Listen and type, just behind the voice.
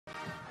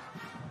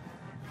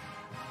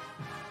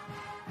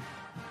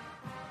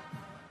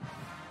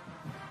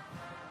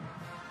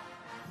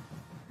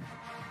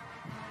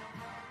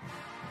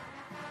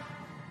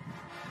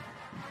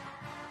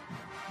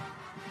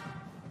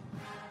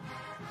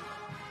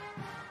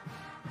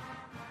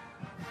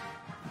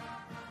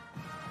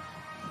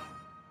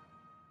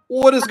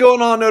What is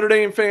going on, Notre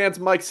Dame fans?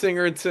 Mike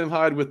Singer and Tim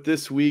Hyde with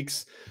this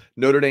week's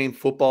Notre Dame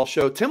football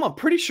show. Tim, I'm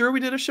pretty sure we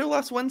did a show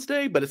last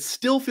Wednesday, but it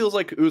still feels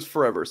like it was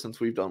forever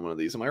since we've done one of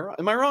these. Am I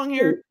wrong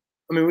here?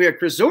 I mean, we had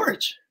Chris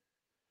Zorich.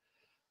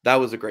 That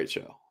was a great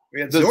show.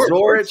 We had the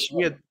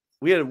Zorich.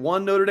 We had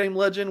one Notre Dame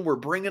legend. We're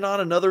bringing on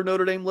another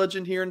Notre Dame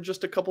legend here in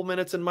just a couple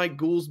minutes, and Mike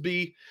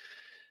Goolsby.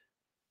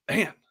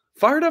 Man,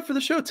 fired up for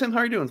the show. Tim, how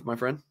are you doing, my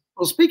friend?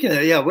 Well, speaking of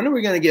that, yeah, when are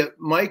we going to get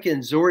Mike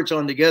and Zorich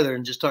on together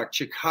and just talk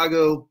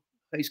Chicago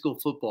high school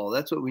football?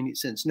 That's what we need.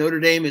 Since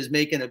Notre Dame is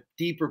making a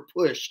deeper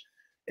push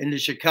into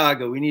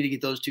Chicago, we need to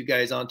get those two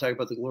guys on, talk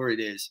about the glory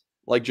days.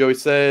 Like Joey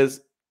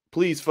says,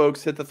 please,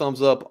 folks, hit the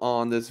thumbs up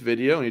on this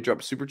video. And he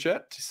dropped a super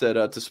chat. He said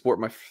to support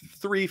my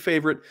three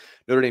favorite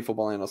Notre Dame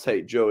football analysts.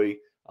 Hey, Joey,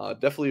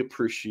 definitely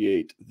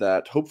appreciate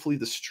that. Hopefully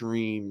the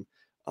stream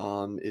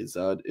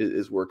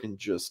is working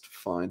just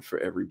fine for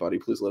everybody.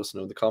 Please let us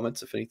know in the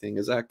comments if anything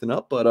is acting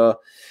up. But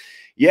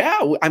yeah,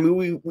 I mean,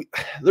 we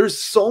there's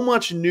so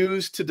much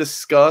news to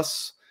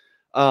discuss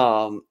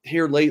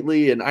here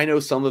lately, and I know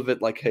some of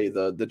it, like, hey,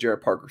 the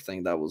Jared Parker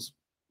thing, that was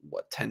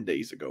what, 10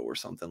 days ago or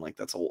something, like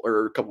that's old,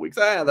 or a couple weeks.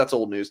 That's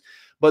old news.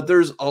 But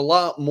there's a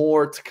lot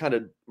more to kind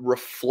of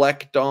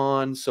reflect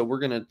on, so we're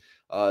gonna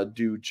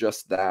do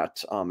just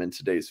that in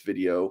today's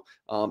video.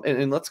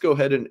 And let's go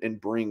ahead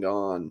and bring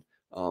on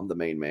the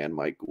main man,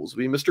 Mike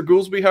Goolsby. Mr.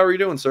 Goolsby, how are you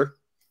doing, sir?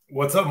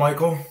 What's up,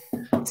 Michael?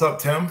 What's up,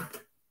 Tim?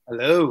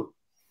 Hello.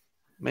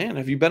 Man,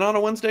 have you been on a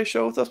Wednesday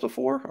show with us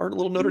before? Our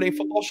little Notre Dame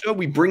football show?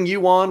 We bring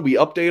you on. We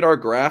update our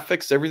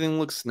graphics. Everything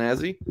looks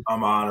snazzy.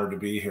 I'm honored to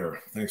be here.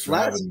 Thanks for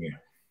having me.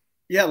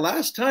 Yeah,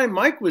 last time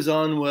Mike was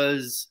on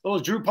was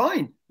Drew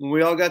Pine. When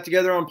we all got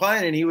together on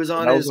Pine, and he was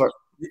on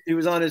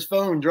his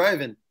phone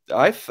driving.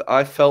 I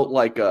felt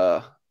like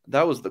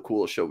that was the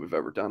coolest show we've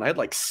ever done. I had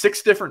like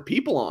 6 different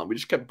people on. We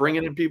just kept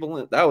bringing in people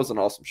in. That was an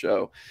awesome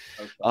show.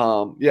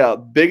 Okay. Yeah,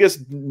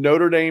 biggest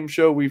Notre Dame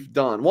show we've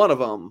done. One of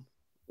them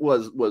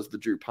was the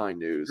Drew Pine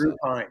news. Drew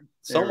Pine.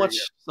 So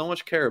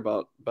much care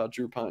about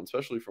Drew Pine,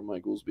 especially from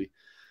Mike Goolsby.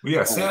 Well,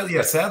 yeah,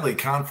 sadly,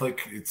 conflict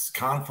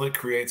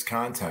creates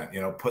content.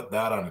 Put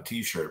that on a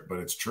T-shirt, but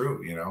it's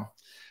true.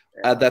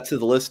 Add that to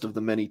the list of the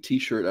many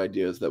T-shirt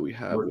ideas that we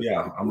have.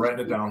 Yeah, I'm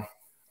writing it down.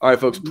 All right,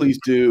 folks, please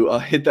do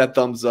hit that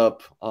thumbs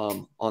up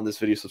on this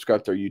video.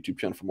 Subscribe to our YouTube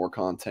channel for more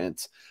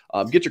content.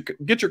 Get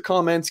your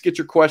comments, get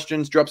your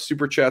questions, drop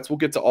super chats. We'll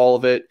get to all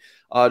of it.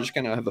 Just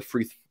kind of have a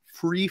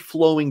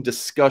free-flowing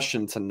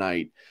discussion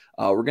tonight.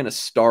 We're going to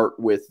start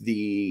with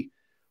the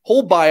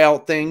whole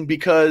buyout thing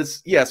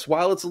because, yes,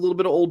 while it's a little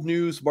bit of old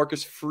news,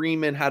 Marcus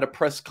Freeman had a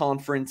press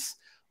conference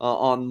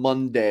on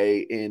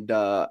Monday, and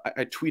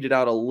I tweeted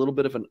out a little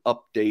bit of an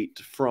update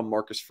from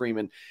Marcus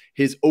Freeman.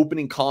 His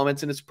opening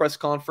comments in his press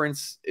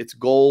conference, it's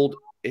gold.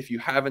 If you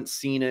haven't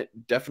seen it,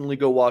 definitely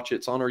go watch it.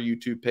 It's on our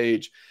YouTube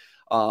page.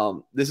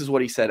 This is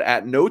what he said.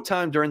 At no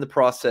time during the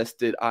process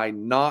did I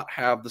not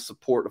have the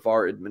support of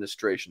our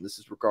administration. This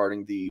is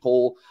regarding the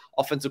whole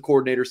offensive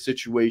coordinator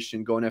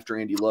situation going after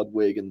Andy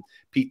Ludwig and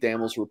Pete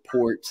Thamel's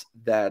report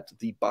that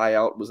the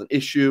buyout was an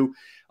issue.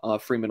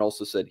 Freeman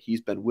also said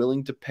he's been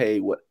willing to pay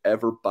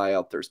whatever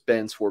buyout there's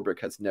been. Swarbrick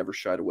has never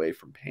shied away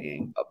from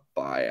paying a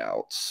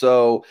buyout.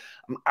 So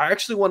I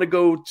actually want to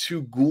go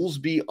to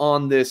Goolsby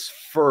on this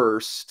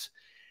first.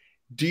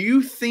 Do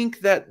you think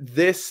that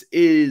this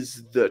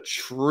is the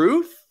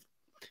truth,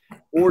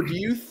 or do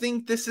you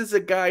think this is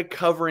a guy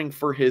covering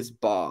for his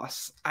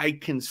boss? I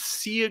can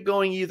see it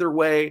going either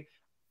way.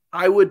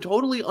 I would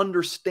totally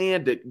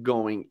understand it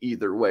going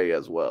either way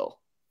as well.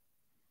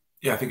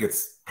 Yeah, I think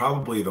it's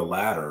probably the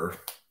latter.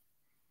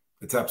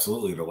 It's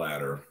absolutely the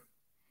latter.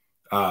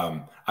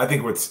 I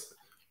think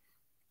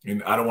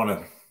I don't want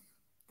to.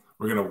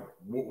 We're going to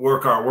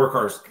work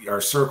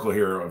our circle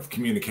here of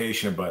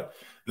communication, but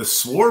the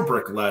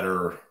Swarbrick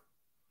letter,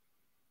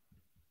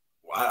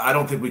 I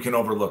don't think we can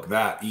overlook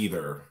that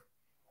either.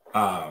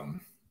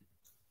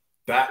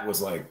 That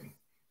was like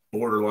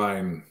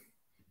borderline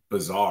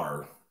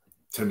bizarre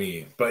to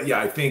me. But yeah,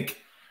 I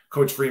think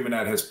Coach Freeman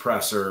at his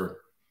presser,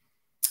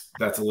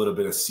 that's a little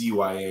bit of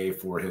CYA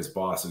for his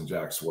boss and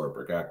Jack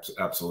Swarbrick.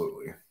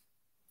 Absolutely.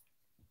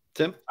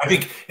 Tim? I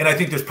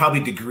think there's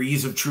probably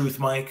degrees of truth,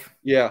 Mike.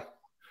 Yeah.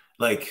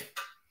 Like,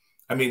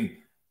 I mean,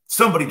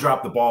 somebody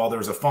dropped the ball. There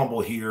was a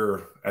fumble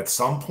here at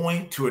some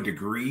point to a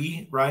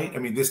degree, right? I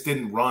mean, this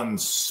didn't run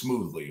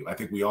smoothly. I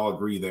think we all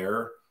agree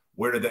there.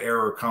 Where did the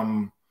error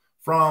come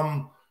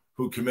from?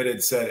 Who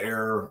committed said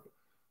error?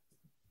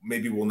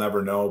 Maybe we'll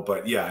never know.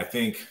 But yeah, I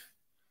think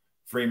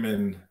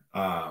Freeman,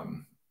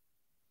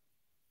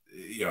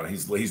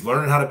 he's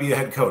learning how to be a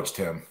head coach,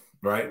 Tim,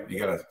 right? You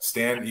got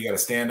to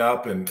stand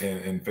up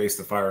and face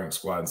the firing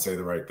squad and say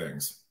the right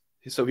things.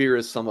 So here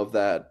is some of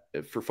that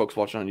for folks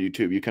watching on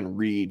YouTube. You can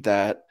read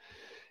that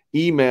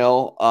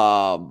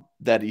email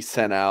that he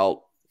sent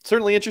out.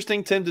 Certainly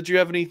interesting. Tim, did you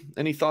have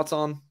any thoughts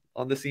on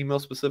this email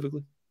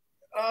specifically?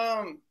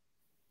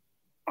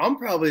 I'm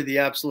probably the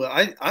absolute.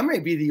 I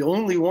might be the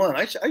only one.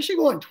 I should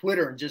go on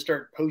Twitter and just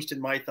start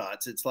posting my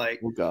thoughts. It's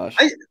like, oh gosh,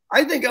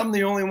 I think I'm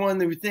the only one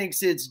who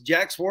thinks it's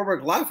Jack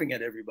Swarbrick laughing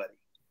at everybody.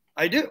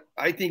 I do.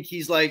 I think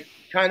he's like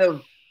kind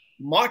of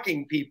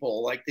mocking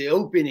people, like the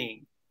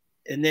opening.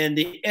 And then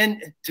the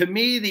end, to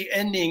me, the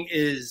ending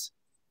is,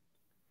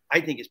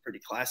 I think it's pretty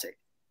classic.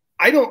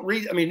 I don't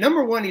read, I mean,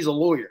 number one, he's a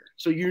lawyer.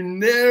 So you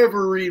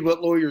never read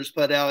what lawyers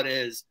put out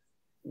as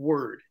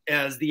word,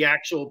 as the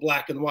actual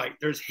black and white.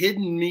 There's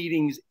hidden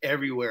meetings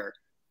everywhere.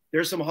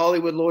 There's some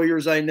Hollywood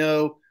lawyers I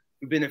know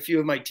who've been a few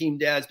of my team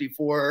dads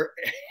before,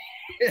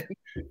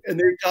 and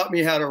they taught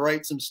me how to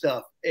write some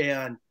stuff.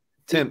 And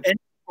Tim,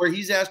 where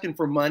he's asking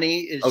for money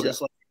is just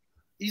like,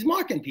 he's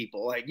mocking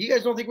people. Like, you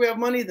guys don't think we have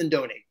money? Then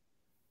donate.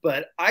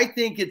 But I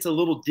think it's a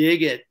little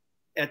dig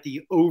at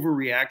the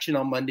overreaction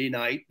on Monday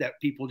night that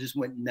people just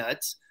went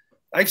nuts.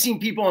 I've seen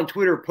people on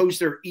Twitter post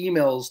their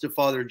emails to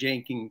Father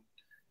Jenkins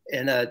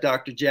and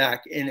Dr.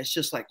 Jack, and it's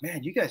just like,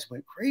 man, you guys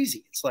went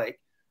crazy. It's like,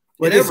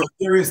 whatever.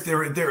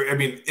 I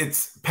mean,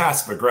 it's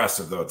passive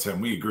aggressive though, Tim.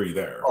 We agree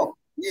there. Oh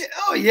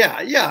yeah.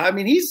 I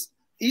mean, he's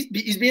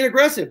being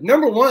aggressive.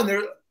 Number one,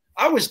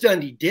 I was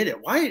stunned he did it.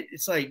 Why?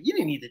 It's like, you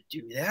didn't need to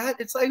do that.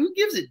 It's like, who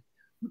gives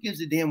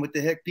a damn what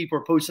the heck people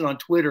are posting on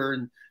Twitter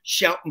and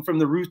shouting from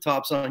the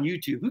rooftops on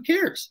YouTube? Who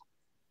cares?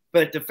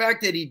 But the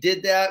fact that he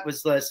did that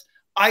was less.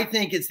 I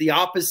think it's the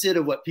opposite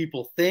of what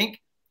people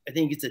think. I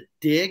think it's a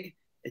dig.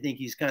 I think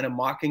he's kind of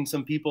mocking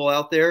some people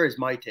out there, is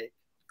my take.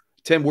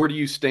 Tim, where do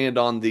you stand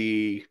on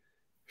the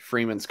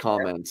Freeman's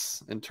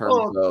comments in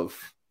terms of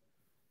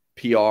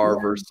PR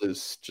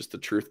versus just the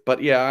truth?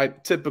 But yeah, I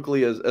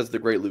typically, as the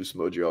great loose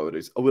emoji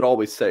I would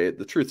always say,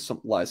 the truth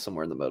lies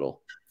somewhere in the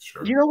middle.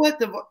 Sure. You know what?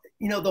 The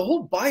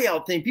whole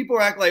buyout thing, people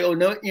are acting like, oh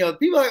no,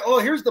 people are like, oh,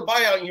 here's the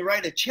buyout, and you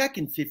write a check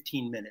in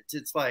 15 minutes.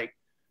 It's like,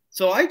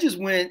 so I just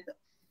went,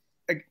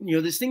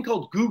 this thing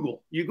called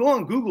Google. You go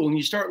on Google and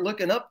you start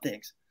looking up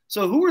things.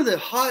 So who are the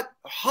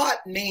hot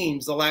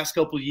names the last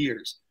couple of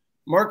years?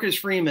 Marcus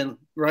Freeman,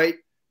 right?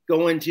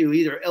 Going to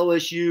either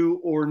LSU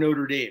or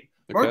Notre Dame.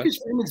 Okay. Marcus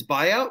Freeman's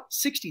buyout,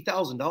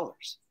 $60,000.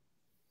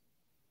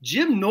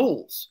 Jim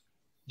Knowles,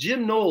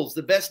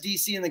 the best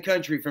DC in the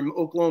country from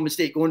Oklahoma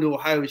State, going to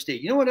Ohio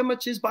State. You know how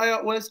much his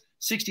buyout was?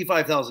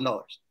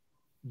 $65,000.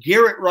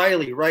 Garrett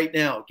Riley right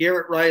now.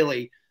 Garrett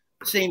Riley,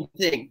 same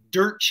thing.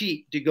 Dirt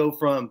cheap to go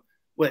from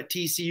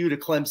TCU to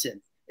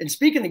Clemson. And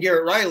speaking of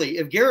Garrett Riley,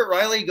 if Garrett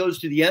Riley goes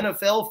to the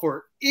NFL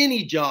for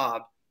any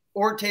job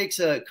or takes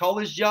a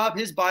college job,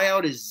 his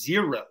buyout is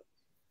 $0.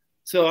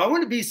 So I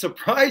wouldn't be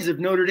surprised if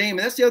Notre Dame,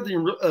 and that's the other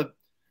thing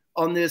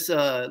on this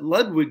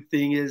Ludwig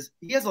thing, is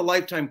he has a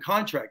lifetime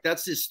contract.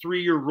 That's this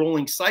 3-year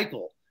rolling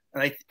cycle.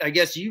 And I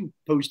guess you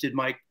posted,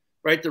 Mike,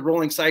 right? The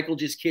rolling cycle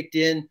just kicked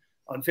in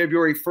on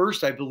February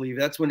 1st, I believe.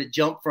 That's when it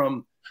jumped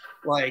from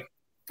like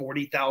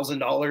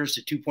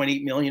 $40,000 to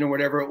 $2.8 million or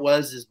whatever it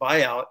was, his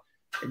buyout.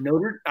 And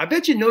I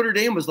bet you Notre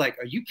Dame was like,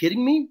 are you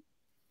kidding me?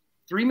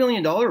 $3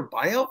 million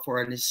buyout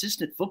for an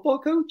assistant football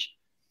coach?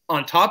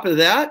 On top of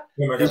that,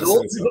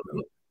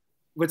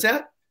 what's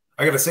that?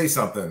 I got to say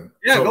something.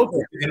 Yeah, go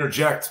for it.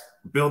 Interject,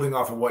 building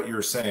off of what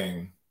you're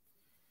saying.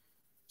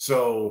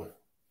 So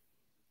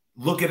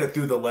look at it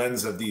through the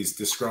lens of these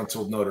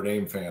disgruntled Notre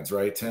Dame fans,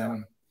 right,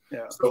 Tim?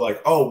 Yeah. So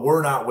like, oh,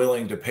 we're not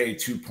willing to pay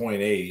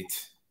 2.8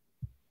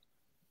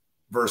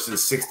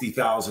 versus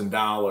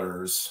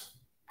 $60,000.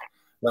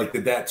 Like,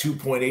 did that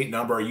 2.8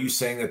 number, are you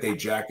saying that they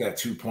jacked that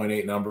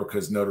 2.8 number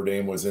because Notre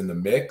Dame was in the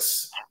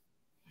mix?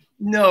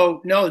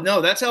 No.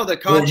 That's how the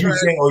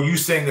contract. Are you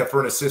saying that for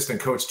an assistant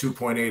coach,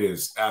 2.8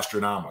 is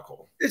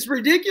astronomical? It's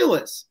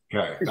ridiculous.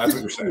 Okay, that's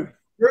what you're saying.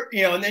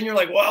 And then you're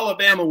like, well,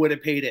 Alabama would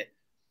have paid it.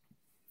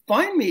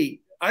 Find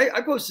me.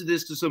 I posted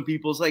this to some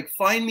people. It's like,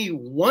 find me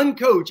one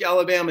coach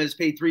Alabama has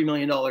paid $3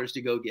 million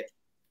to go get.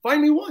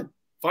 Find me one.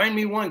 Find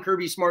me one.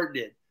 Kirby Smart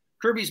did.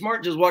 Kirby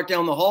Smart just walked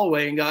down the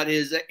hallway and got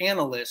his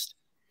analyst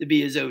to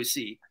be his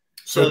OC.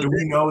 So do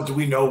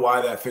we know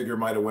why that figure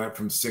might have went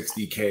from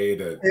 60K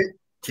to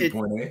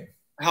 2.8?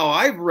 How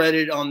I've read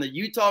it on the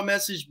Utah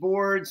message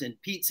boards, and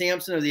Pete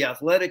Sampson of The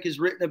Athletic has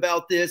written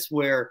about this,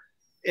 where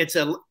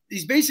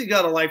he's basically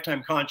got a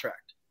lifetime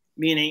contract,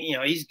 meaning,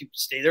 he's going to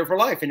stay there for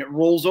life, and it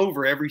rolls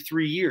over every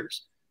 3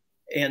 years.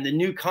 And the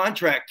new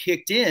contract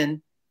kicked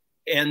in,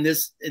 and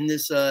this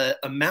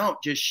amount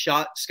just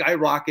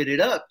skyrocketed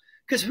up,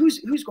 because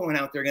who's going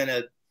out there going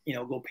to,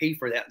 go pay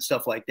for that and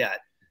stuff like that.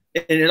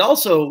 And it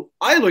also,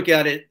 I look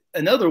at it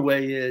another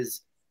way,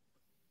 is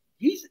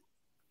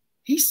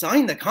he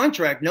signed the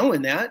contract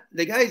knowing that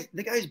the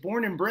guy's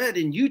born and bred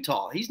in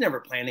Utah. He's never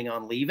planning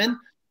on leaving.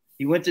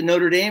 He went to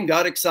Notre Dame,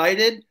 got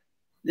excited.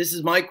 This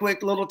is my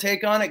quick little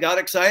take on it. Got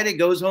excited,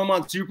 goes home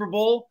on Super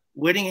Bowl.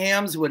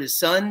 Whittingham's with his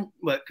son,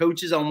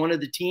 coaches on one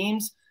of the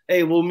teams.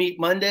 Hey, we'll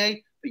meet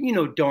Monday.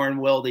 But darn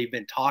well they've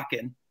been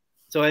talking.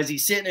 So as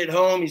he's sitting at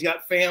home, he's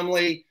got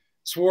family,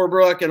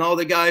 Swarbrick, and all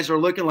the guys are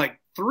looking like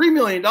 $3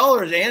 million,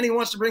 and he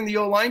wants to bring the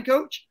O-line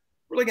coach.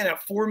 We're looking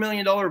at $4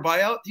 million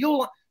buyout.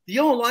 The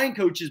O-line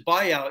coach's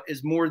buyout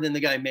is more than the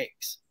guy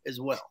makes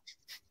as well.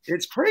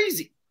 It's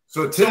crazy.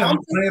 So Tim,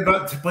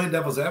 play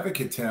devil's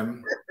advocate,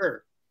 Tim.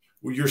 Sure.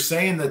 Well, you're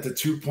saying that the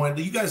 2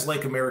 you guys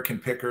like American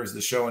Pickers, the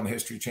show on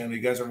History Channel.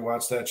 You guys ever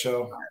watch that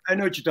show? I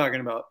know what you're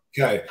talking about.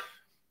 Okay.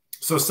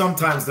 So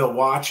sometimes they'll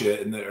watch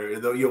it and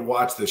you'll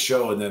watch the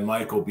show and then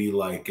Mike will be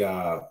like,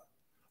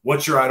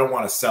 what's your I don't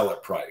want to sell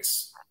it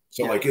price?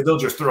 So like they'll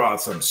just throw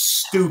out some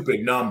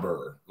stupid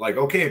number. Like,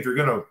 okay, if you're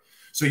going to,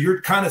 so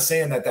you're kind of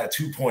saying that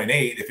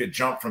 2.8, if it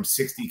jumped from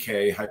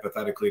 60K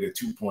hypothetically to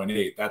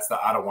 2.8, that's the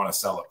I don't want to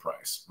sell it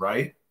price,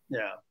 right?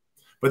 Yeah.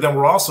 But then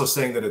we're also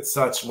saying that it's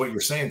such, what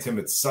you're saying, Tim,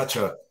 it's such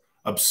a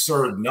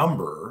absurd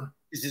number.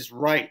 Is this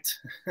right?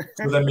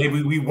 So then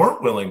maybe we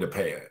weren't willing to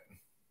pay it,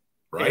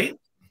 right?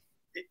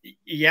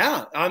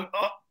 Yeah,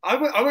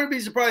 I wouldn't be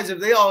surprised if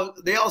they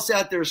all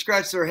sat there,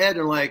 scratched their head,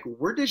 and like,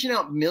 we're dishing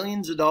out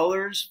millions of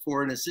dollars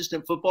for an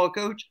assistant football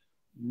coach.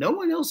 No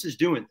one else is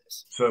doing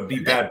this. So it'd be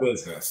bad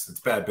business.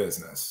 It's bad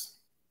business.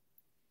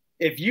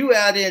 If you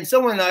add in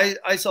someone,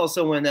 I saw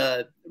someone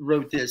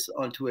wrote this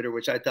on Twitter,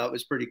 which I thought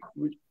was pretty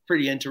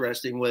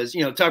interesting. Was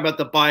talk about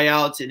the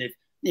buyouts and if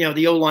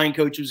the O-line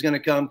coach was going to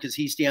come because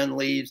Heaston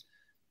leaves.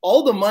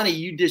 All the money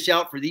you dish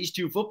out for these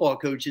two football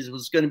coaches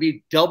was going to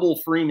be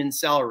double Freeman's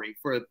salary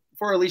for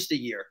at least a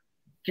year.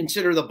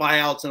 Consider the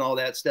buyouts and all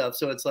that stuff.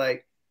 So it's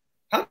like,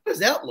 how does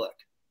that look?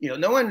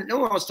 No one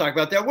wants to talk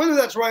about that, whether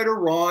that's right or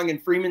wrong.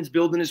 And Freeman's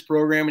building his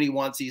program and he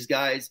wants these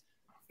guys,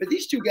 but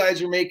these two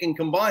guys are making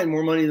combined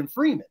more money than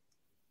Freeman.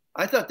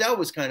 I thought that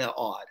was kind of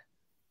odd.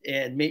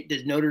 And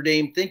did Notre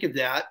Dame think of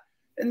that?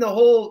 And the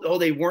whole,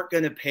 they weren't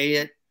going to pay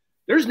it.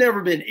 There's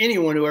never been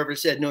anyone who ever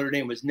said Notre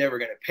Dame was never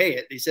going to pay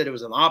it. They said it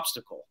was an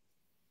obstacle.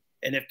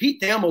 And if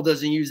Pete Thamel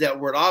doesn't use that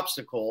word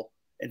obstacle,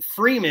 and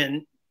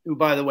Freeman, who,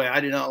 by the way,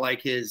 I did not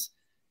like his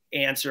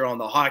answer on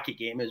the hockey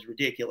game, is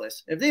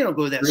ridiculous. If they don't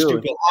go to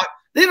that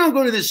they don't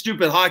go to this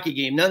stupid hockey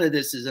game, none of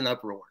this is an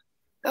uproar.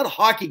 That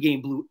hockey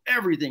game blew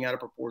everything out of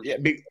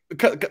proportion. Yeah,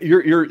 because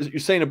you're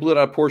saying it blew it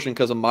out of proportion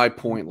because of my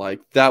point. Like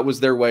that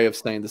was their way of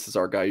saying this is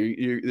our guy.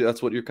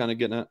 That's what you're kind of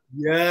getting at.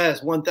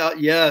 Yes,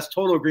 1,000. Yes,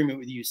 total agreement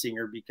with you,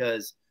 Singer.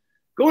 Because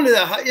going to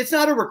that, it's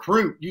not a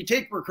recruit. You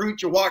take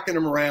recruits, you're walking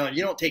them around.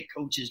 You don't take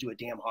coaches to a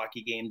damn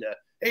hockey game to,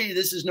 hey,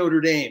 this is Notre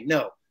Dame.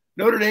 No,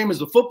 Notre Dame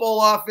is a football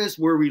office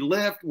where we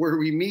lift, where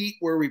we meet,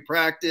 where we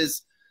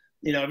practice.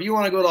 If you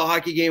want to go to a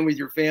hockey game with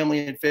your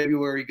family in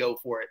February, go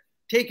for it.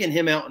 Taking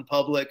him out in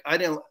public,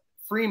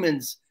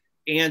 Freeman's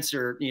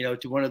answer,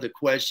 to one of the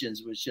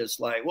questions was just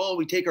like, well,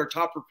 we take our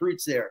top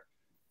recruits there.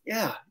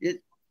 Yeah, this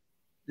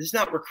is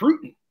not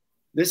recruiting.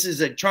 This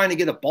is trying to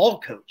get a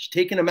ball coach,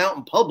 taking him out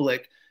in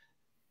public.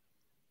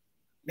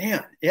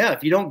 Man, yeah,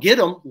 if you don't get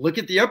them, look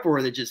at the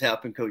uproar that just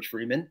happened, Coach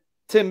Freeman.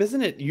 Tim,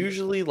 isn't it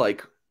usually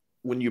like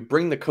when you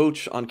bring the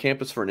coach on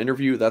campus for an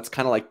interview, that's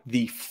kind of like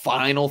the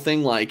final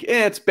thing? Like,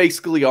 it's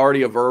basically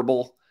already a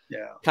verbal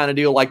kind of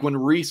deal. Like when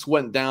Reese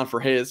went down for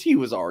his, he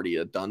was already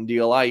a done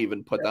deal. I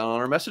even put that on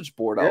our message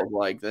board. I was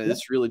like,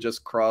 it's really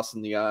just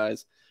crossing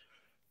the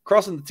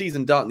T's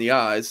and dotting the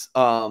I's.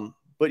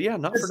 But yeah,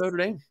 not for Notre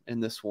Dame in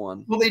this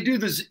one. Well, they do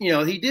this,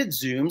 he did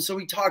Zoom. So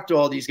we talked to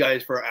all these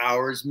guys for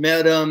hours,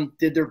 met them,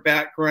 did their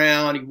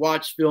background. He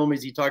watched film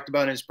as he talked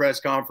about in his press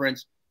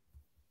conference.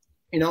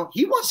 He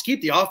wants to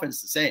keep the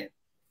offense the same.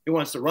 He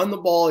wants to run the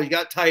ball. He's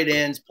got tight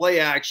ends, play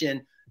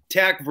action,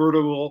 attack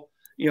vertical,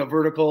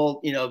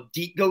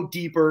 go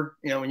deeper.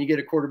 When you get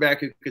a quarterback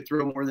who could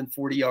throw more than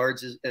 40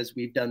 yards, as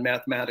we've done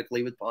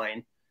mathematically with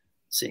Pine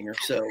Singer.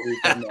 So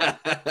we've done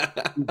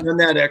that. We've done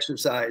that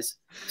exercise.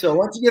 So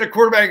once you get a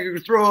quarterback who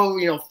can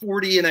throw,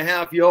 40 and a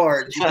half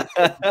yards,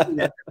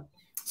 but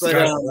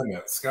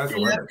sky's the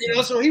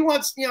limit. So he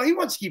wants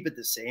to keep it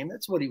the same.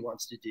 That's what he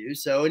wants to do.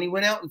 So, and he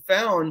went out and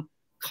found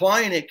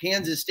Klein at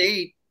Kansas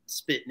State,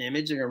 spit an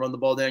image. They're going to run the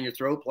ball down your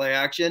throat, play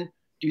action,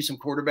 do some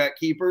quarterback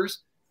keepers.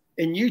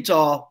 In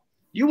Utah,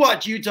 you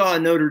watch Utah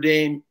and Notre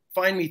Dame,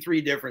 find me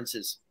 3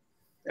 differences.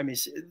 I mean,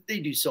 they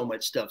do so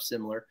much stuff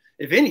similar.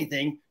 If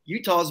anything,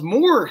 Utah's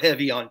more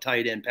heavy on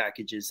tight end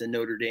packages than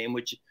Notre Dame,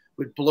 which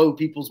would blow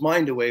people's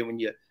mind away when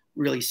you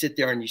really sit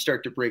there and you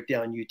start to break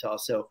down Utah.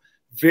 So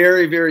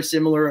very, very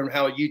similar on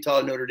how Utah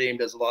and Notre Dame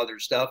does a lot of their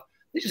stuff.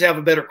 They just have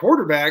a better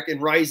quarterback in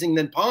Rising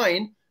than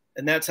Pine,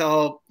 and that's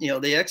how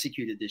they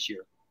executed this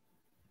year.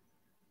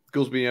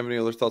 Goolsby, you have any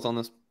other thoughts on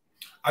this?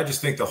 I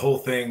just think the whole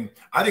thing,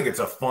 I think it's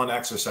a fun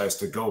exercise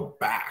to go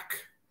back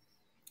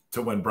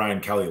to when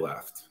Brian Kelly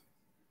left.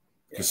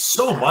 Because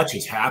so much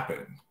has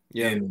happened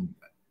in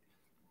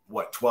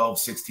 12,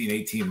 16,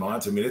 18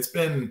 months. I mean, it's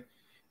been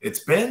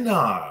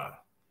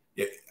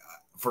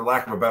for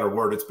lack of a better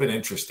word, it's been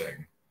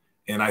interesting.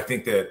 And I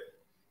think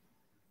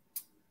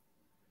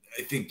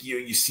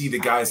you see the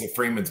guys that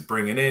Freeman's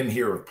bringing in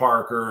here with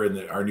Parker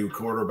and our new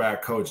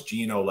quarterback coach,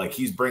 Gino, like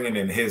he's bringing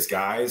in his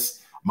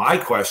guys. My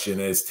question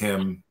is,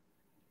 Tim,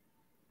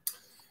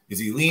 is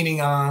he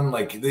leaning on,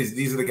 like,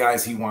 these are the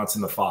guys he wants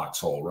in the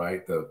foxhole,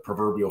 right? The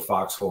proverbial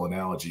foxhole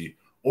analogy.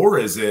 Or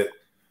is it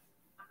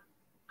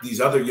these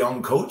other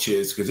young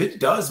coaches? Because it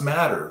does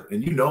matter.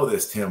 And you know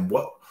this, Tim.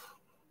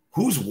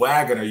 Whose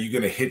wagon are you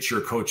going to hitch your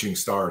coaching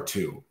star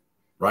to,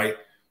 right?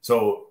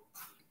 So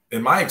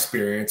in my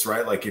experience,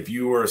 right, like if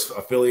you were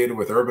affiliated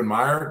with Urban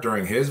Meyer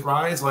during his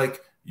rise,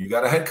 like you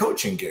got a head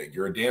coaching gig.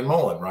 You're a Dan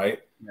Mullen, right?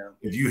 Yeah.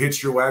 If you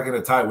hitched your wagon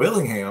to Ty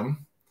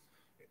Willingham,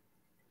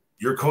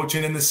 you're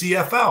coaching in the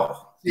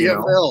CFL.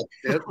 CFL.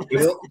 Yep.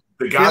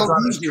 The God's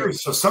honest truth.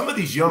 So some of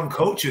these young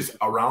coaches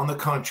around the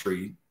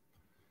country,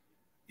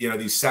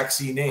 these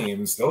sexy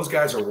names, those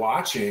guys are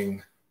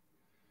watching.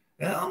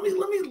 Let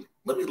me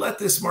let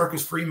this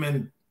Marcus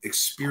Freeman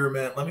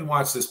experiment. Let me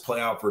watch this play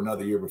out for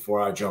another year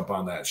before I jump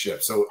on that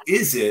ship. So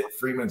is it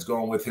Freeman's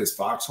going with his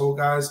foxhole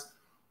guys?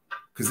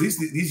 Because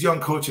these young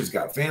coaches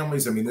got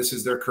families. I mean, this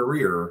is their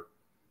career.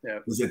 Yeah.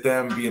 Is it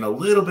them being a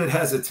little bit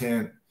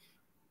hesitant?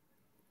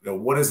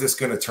 What is this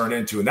going to turn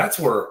into? And that's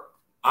where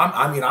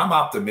I'm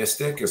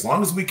optimistic. As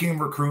long as we can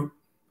recruit,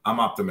 I'm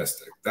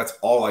optimistic. That's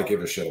all I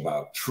give a shit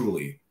about,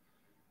 truly.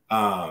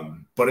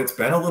 But it's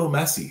been a little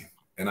messy,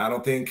 and I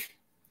don't think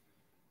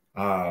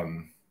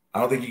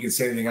you can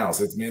say anything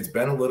else. It's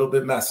been a little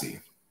bit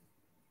messy.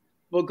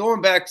 Well,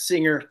 going back,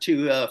 Singer,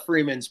 to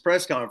Freeman's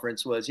press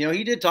conference was,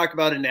 he did talk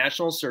about a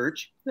national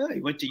search.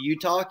 He went to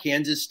Utah,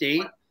 Kansas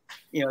State.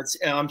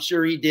 I'm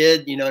sure he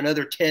did,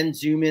 another 10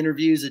 Zoom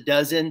interviews, a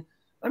dozen.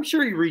 I'm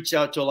sure he reached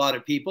out to a lot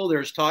of people.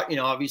 There's talk,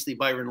 obviously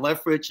Byron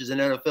Leftwich is an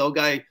NFL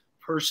guy,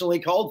 personally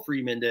called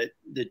Freeman to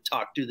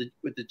talk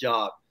with the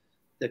job.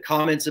 The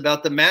comments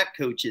about the MAC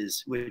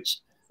coaches, which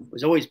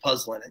was always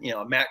puzzling,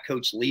 a MAC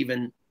coach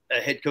leaving a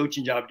head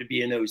coaching job to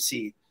be an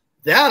OC.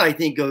 That, I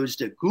think, goes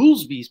to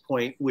Goolsby's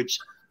point, which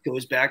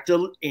goes back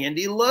to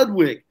Andy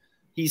Ludwig.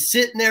 He's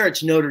sitting there.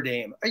 It's Notre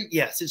Dame.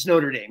 Yes, it's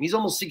Notre Dame. He's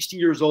almost 60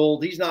 years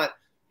old. He's not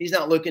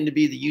looking to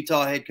be the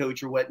Utah head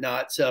coach or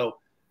whatnot. So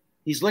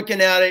he's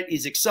looking at it.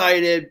 He's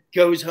excited,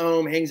 goes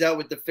home, hangs out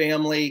with the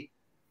family.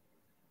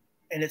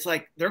 And it's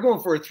like they're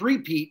going for a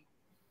three-peat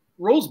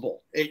Rose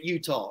Bowl at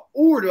Utah.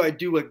 Or do I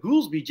do what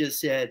Goolsby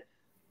just said?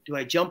 Do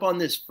I jump on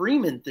this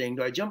Freeman thing?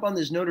 Do I jump on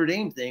this Notre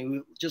Dame thing?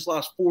 We just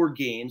lost 4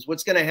 games.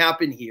 What's going to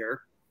happen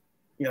here?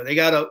 They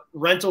got a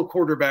rental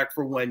quarterback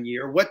for 1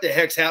 year. What the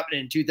heck's happening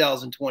in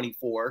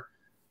 2024?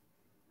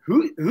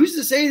 Who's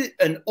to say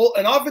that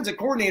an offensive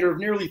coordinator of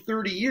nearly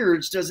 30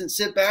 years doesn't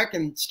sit back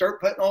and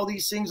start putting all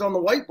these things on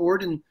the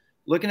whiteboard and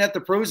looking at the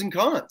pros and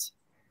cons?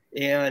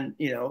 And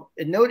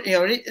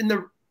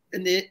the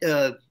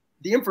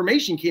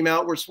information came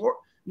out where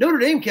Notre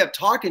Dame kept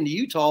talking to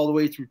Utah all the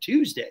way through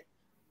Tuesday.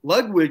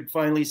 Ludwig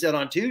finally said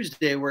on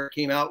Tuesday, where it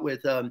came out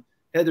with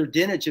Heather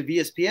Dinich of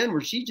ESPN,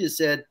 where she just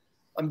said,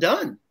 I'm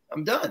done.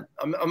 I'm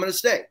going to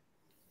stay.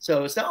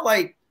 So it's not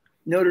like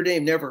Notre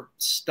Dame never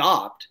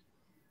stopped.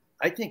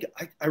 I think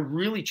I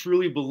really,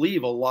 truly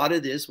believe a lot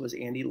of this was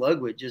Andy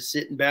Ludwig just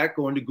sitting back,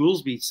 going to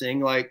Goolsby, saying,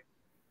 like,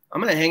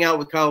 I'm going to hang out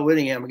with Kyle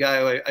Whittingham, a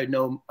guy I've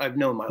known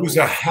my life. Who's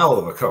a hell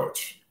of a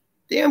coach.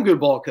 Damn good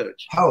ball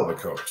coach. Hell of a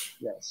coach.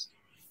 Yes.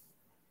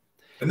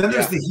 And then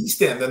there's the he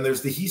stand. Then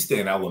there's the he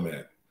stand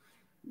element.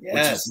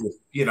 Yes. Which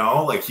is,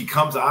 like he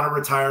comes out of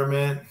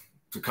retirement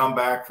to come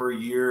back for a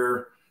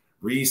year.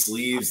 Reese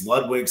leaves.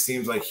 Ludwig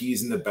seems like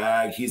he's in the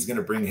bag. He's going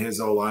to bring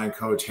his O-line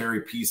coach.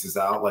 Harry Peace is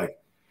out. Like,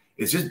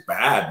 it's just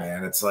bad,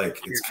 man. It's kind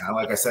of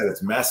like I said,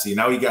 it's messy.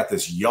 Now you got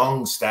this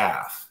young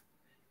staff.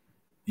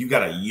 You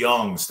got a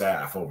young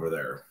staff over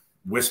there.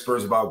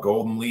 Whispers about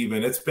Golden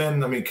leaving. It's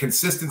been,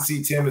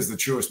 consistency, Tim, is the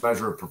truest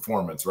measure of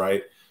performance,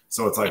 right?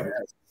 So it's like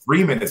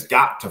Freeman has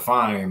got to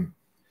find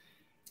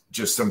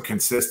just some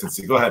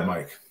consistency. Go ahead,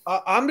 Mike.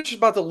 I'm just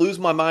about to lose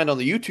my mind on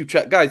the YouTube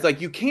chat. Guys,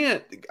 like, you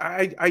can't –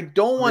 I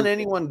don't want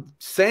anyone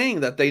saying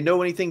that they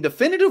know anything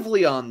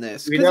definitively on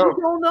this, because you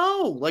don't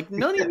know. Like,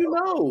 none of you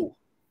know.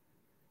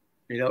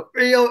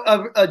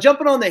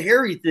 Jumping on the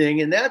Harry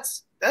thing, and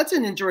that's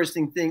an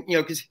interesting thing,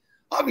 because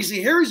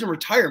obviously Harry's in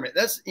retirement.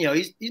 That's,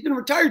 he's been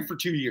retired for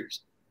 2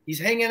 years. He's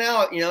hanging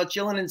out,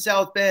 chilling in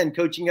South Bend,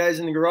 coaching guys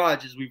in the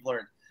garage, as we've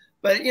learned.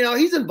 But,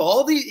 he's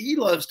involved. He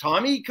loves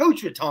Tommy. He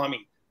coached with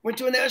Tommy. Went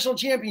to a national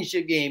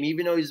championship game,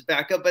 even though he's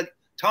backup. But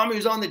Tommy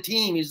was on the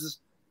team. He's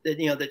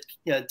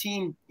the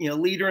team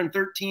leader in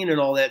 13 and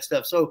all that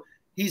stuff. So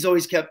he's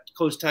always kept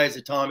close ties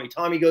to Tommy.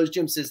 Tommy goes,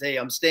 Jim says, hey,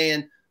 I'm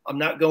staying. I'm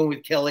not going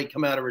with Kelly.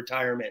 Come out of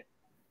retirement.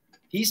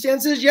 He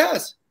stands says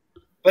yes.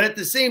 But at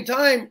the same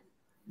time,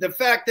 the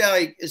fact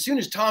that as soon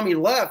as Tommy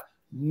left,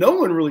 no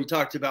one really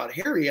talked about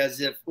Harry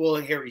as if, well,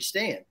 Harry's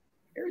staying.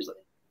 Harry's like,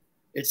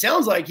 it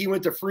sounds like he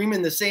went to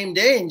Freeman the same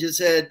day and just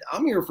said,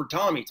 I'm here for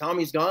Tommy.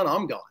 Tommy's gone.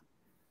 I'm gone.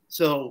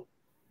 So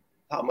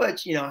how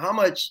much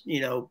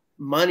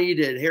money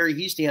did Harry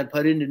Hiestand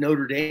put into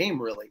Notre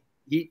Dame, really?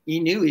 He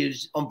knew he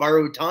was on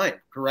borrowed time,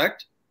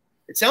 correct?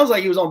 It sounds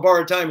like he was on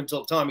borrowed time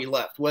until Tommy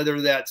left,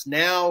 whether that's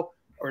now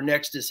or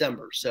next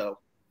December. So,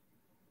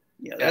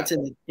 that's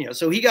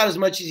so he got as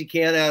much as he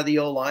can out of the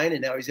O-line,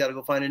 and now he's got to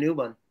go find a new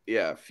one.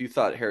 Yeah, if you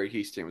thought Harry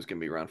Hiestand was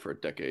going to be around for a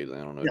decade, I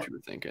don't know what you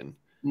were thinking.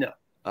 No.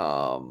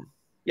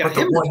 Yeah, but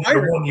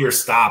the 1 year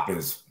stop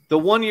is – the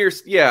 1 year,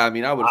 yeah, I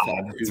would have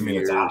thought 2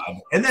 years. It's odd.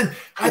 And then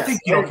I think,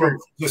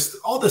 just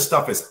all this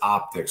stuff is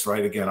optics,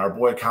 right? Again, our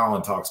boy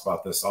Colin talks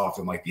about this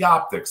often, like the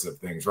optics of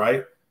things,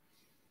 right?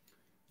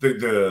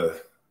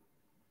 The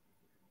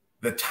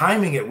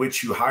timing at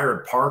which you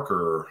hired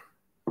Parker,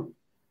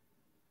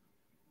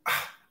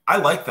 I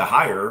like the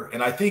hire,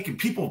 and I think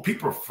people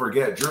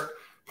forget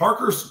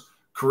Parker's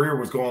career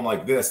was going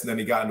like this, and then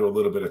he got into a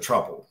little bit of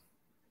trouble.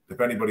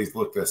 if anybody's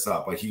looked this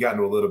up, like he got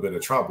into a little bit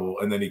of trouble,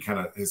 and then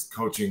his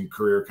coaching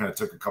career kind of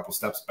took a couple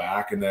steps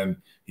back, and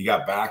then he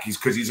got back.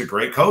 Because he's a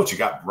great coach. He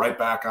got right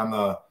back on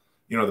the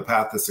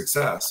path to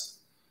success.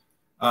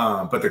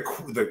 But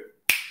the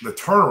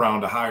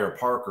turnaround to hire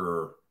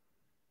Parker,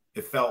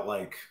 it felt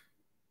like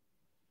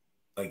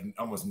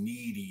almost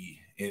needy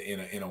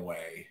in a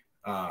way.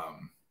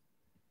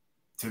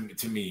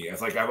 To me,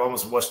 it's like I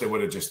almost wish they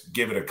would have just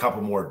given it a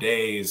couple more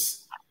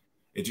days.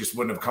 It just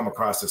wouldn't have come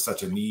across as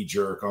such a knee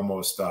jerk,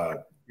 almost. I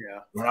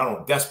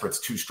don't. Desperate's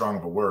too strong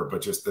of a word, but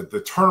just the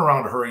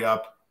turnaround to hurry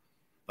up.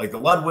 Like the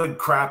Ludwig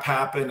crap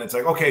happened. It's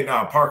like, okay,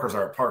 now Parker's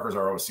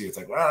our OC. It's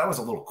like, well, that was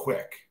a little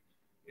quick.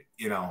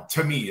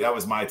 To me, that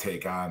was my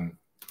take on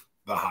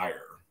the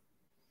hire.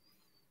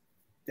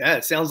 Yeah,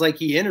 it sounds like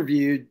he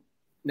interviewed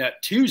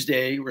that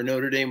Tuesday where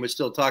Notre Dame was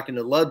still talking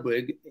to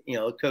Ludwig.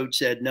 Coach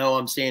said, no,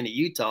 I'm staying at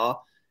Utah.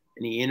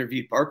 And he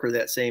interviewed Parker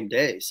that same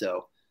day.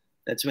 So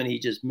that's when he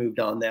just moved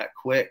on that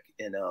quick.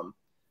 And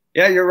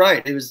yeah, you're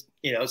right. It was,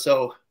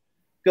 so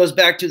it goes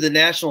back to the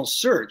national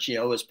search.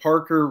 Was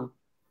Parker,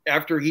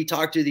 after he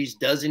talked to these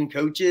dozen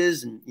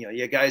coaches and, you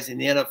had guys in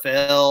the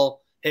NFL,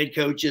 head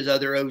coaches,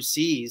 other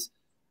OCs,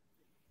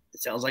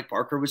 it sounds like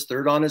Parker was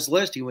third on his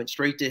list. He went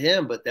straight to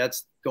him, but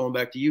that's going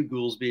back to you,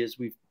 Goolsby, as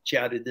we've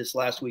chatted this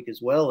last week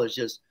as well, is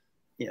just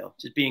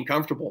being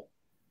comfortable.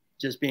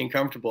 Just being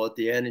comfortable at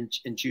the end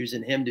and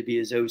choosing him to be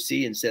his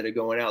OC instead of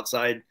going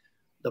outside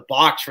the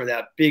box for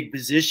that big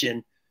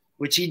position,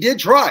 which he did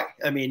try.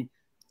 I mean,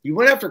 he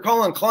went after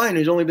Colin Klein,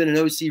 who's only been an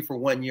OC for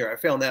 1 year. I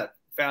found that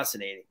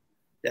fascinating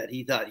that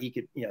he thought he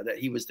could, that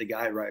he was the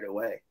guy right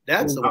away.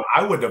 I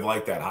wouldn't have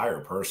liked that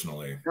hire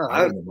personally. No,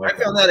 I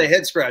found that a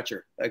head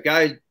scratcher. A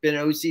guy been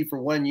an OC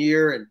for 1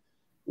 year and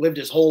lived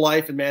his whole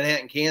life in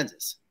Manhattan,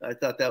 Kansas. I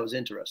thought that was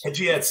interesting.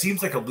 Yeah, it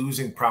seems like a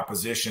losing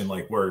proposition,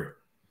 like where,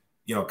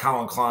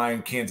 Colin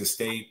Klein, Kansas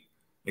State,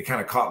 they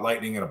kind of caught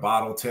lightning in a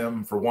bottle,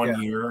 Tim, for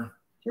 1 year.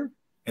 Sure.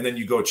 And then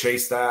you go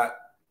chase that.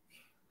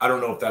 I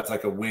don't know if that's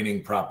like a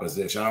winning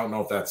proposition. I don't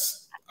know if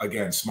that's,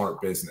 again, smart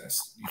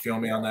business. You feel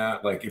me on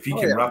that? Like if he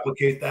can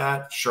replicate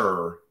that,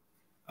 sure.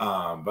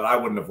 But I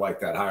wouldn't have liked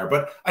that hire.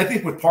 But I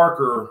think with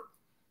Parker,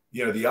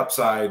 the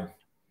upside,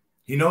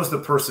 he knows the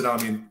personnel.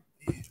 I mean,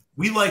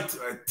 we liked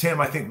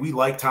Tim. I think we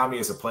like Tommy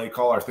as a play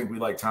caller. I think we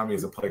like Tommy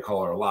as a play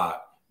caller a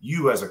lot.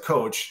 You as a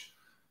coach,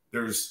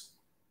 there's,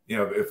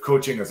 if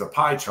coaching is a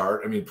pie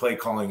chart, I mean, play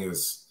calling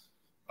is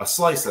a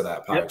slice of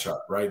that pie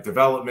chart, right?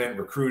 Development,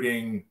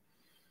 recruiting.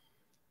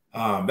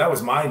 That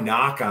was my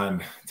knock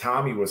on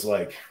Tommy, was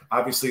like,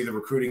 obviously the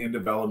recruiting and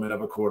development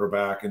of a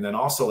quarterback. And then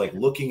also like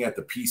looking at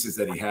the pieces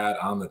that he had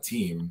on the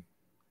team,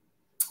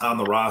 on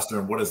the roster,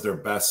 and what is their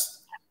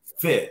best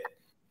fit.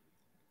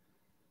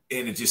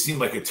 And it just seemed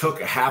like it took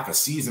a half a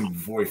season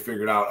before he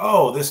figured out,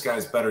 oh, this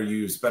guy's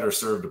better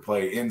served to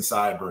play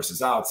inside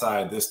versus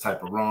outside, this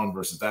type of run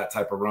versus that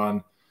type of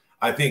run.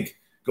 I think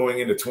going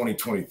into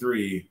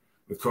 2023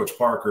 with Coach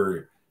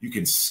Parker, you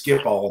can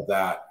skip all of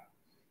that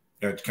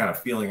kind of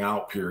feeling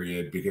out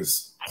period,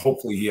 because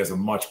hopefully he has a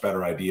much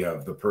better idea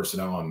of the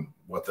personnel and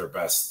what they're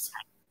best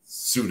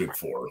suited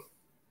for.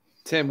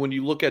 Tim, when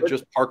you look at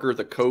just Parker,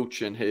 the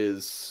coach, and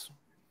his,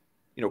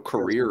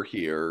 career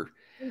here,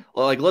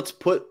 like let's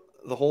put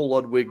the whole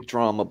Ludwig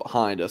drama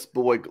behind us.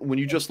 But like when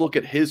you just look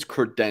at his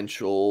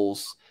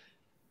credentials,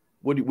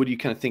 what do you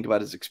kind of think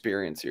about his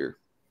experience here?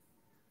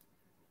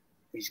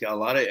 He's got a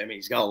lot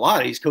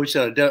of. He's coached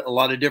at a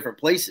lot of different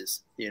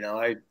places.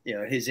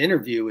 His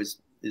interview was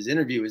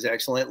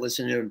excellent.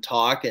 Listening to him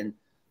talk, and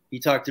he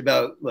talked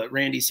about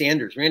Randy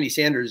Sanders. Randy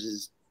Sanders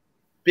is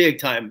big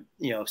time,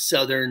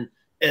 Southern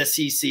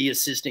SEC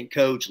assistant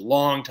coach,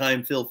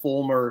 longtime Phil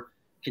Fulmer,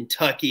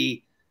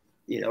 Kentucky.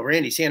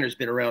 Randy Sanders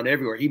been around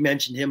everywhere. He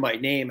mentioned him by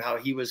name, how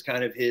he was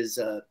kind of his,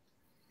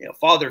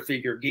 father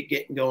figure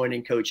getting going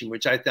in coaching,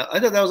 which I thought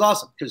that was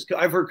awesome, because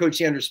I've heard Coach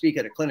Sanders speak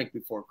at a clinic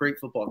before. Great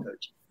football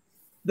coach.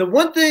 The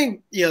one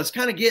thing, it's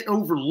kind of getting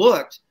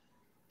overlooked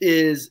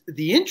is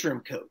the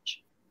interim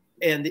coach.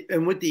 And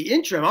with the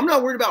interim, I'm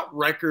not worried about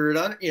record.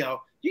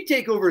 You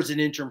take over as an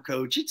interim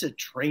coach, it's a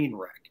train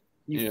wreck.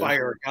 You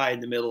fire a guy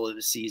in the middle of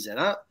the season.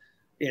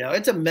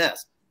 It's a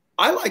mess.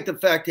 I like the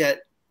fact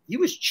that he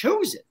was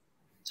chosen.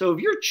 So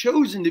if you're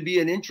chosen to be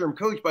an interim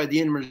coach by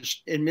the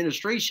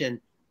administration,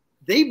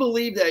 they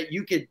believe that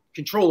you could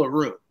control a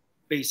room,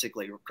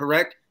 basically,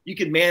 correct? You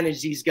could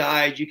manage these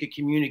guys. You could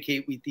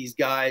communicate with these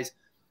guys.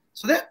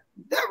 So that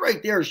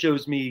right there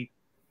shows me,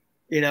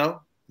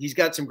 he's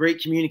got some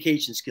great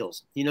communication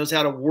skills. He knows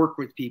how to work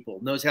with people,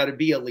 knows how to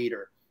be a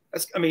leader.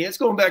 It's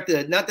going back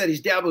to, not that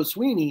he's Dabo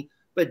Sweeney,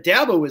 but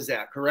Dabo was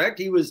that, correct?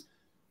 He's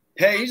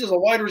just a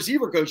wide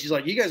receiver coach. He's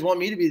like, you guys want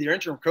me to be the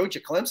interim coach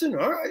at Clemson?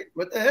 All right,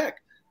 what the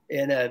heck?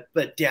 And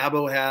but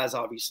Dabo has,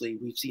 obviously,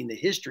 we've seen the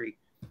history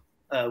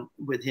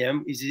with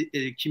him. He's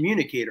a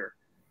communicator.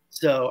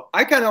 So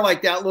I kind of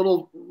like that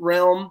little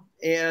realm.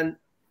 And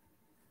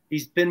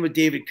he's been with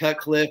David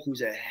Cutcliffe,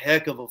 who's a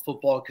heck of a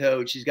football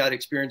coach. He's got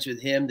experience with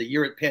him. The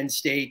year at Penn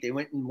State, they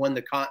went and won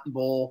the Cotton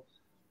Bowl.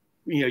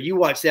 you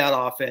watch that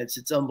offense,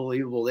 it's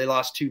unbelievable. They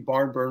lost 2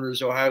 barn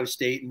burners, Ohio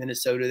State and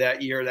Minnesota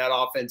that year. That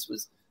offense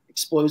was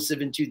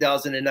explosive in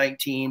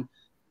 2019.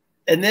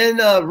 And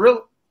then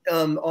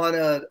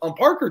on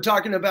Parker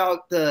talking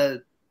about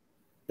the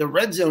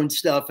red zone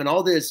stuff and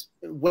all this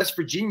West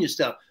Virginia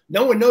stuff.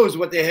 No one knows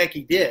what the heck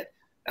he did.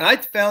 And I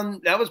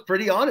found that was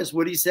pretty honest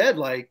what he said.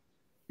 Like,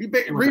 he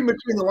read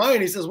between the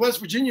line. He says West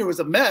Virginia was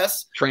a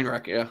mess. Train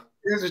wreck, yeah.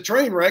 It was a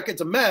train wreck.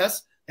 It's a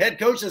mess. Head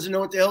coach doesn't know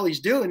what the hell he's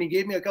doing. He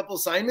gave me a couple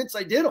assignments.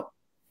 I did them.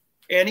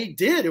 And he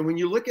did. And when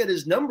you look at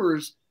his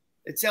numbers,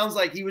 it sounds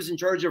like he was in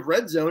charge of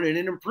red zone and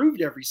it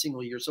improved every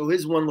single year. So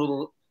his one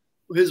little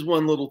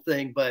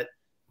thing, but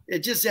it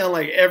just sounded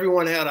like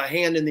everyone had a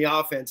hand in the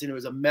offense and it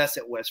was a mess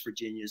at West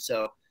Virginia.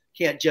 So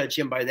can't judge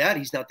him by that.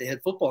 He's not the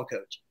head football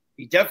coach.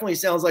 He definitely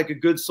sounds like a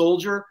good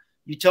soldier.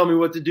 You tell me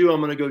what to do, I'm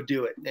going to go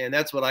do it. And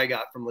that's what I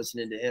got from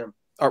listening to him.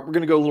 All right, we're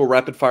going to go a little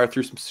rapid fire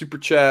through some super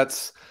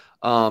chats.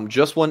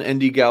 Just one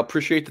ND gal.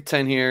 Appreciate the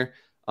 10 here.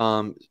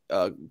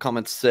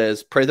 Comment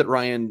says, pray that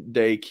Ryan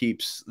Day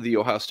keeps the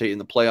Ohio State in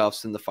the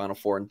playoffs in the Final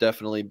Four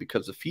indefinitely,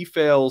 because if he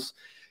fails,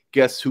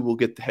 guess who will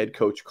get the head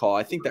coach call?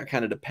 I think that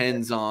kind of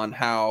depends on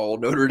how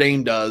Notre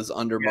Dame does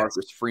under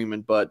Marcus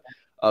Freeman. But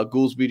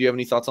Goolsby, do you have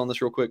any thoughts on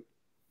this real quick?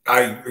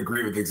 I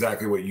agree with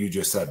exactly what you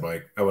just said,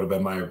 Mike. That would have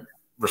been my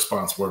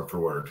response word for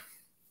word.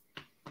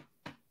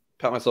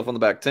 Pat myself on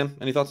the back. Tim,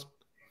 any thoughts?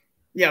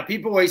 Yeah,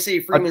 people always say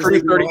Freeman's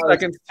 30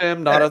 seconds,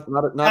 Tim, not a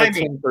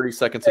 10, 30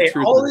 seconds. Hey,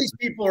 all these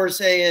people are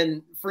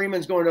saying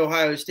Freeman's going to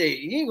Ohio State.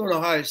 He ain't going to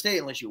Ohio State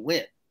unless you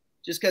win.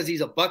 Just because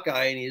he's a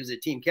Buckeye and he's a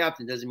team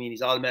captain doesn't mean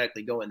he's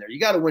automatically going there. You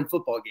got to win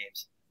football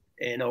games.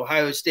 And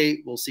Ohio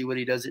State, we'll see what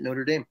he does at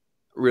Notre Dame.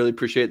 Really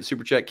appreciate the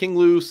super chat. King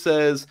Lou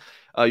says,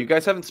 you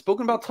guys haven't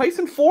spoken about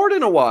Tyson Ford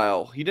in a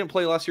while. He didn't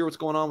play last year. What's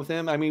going on with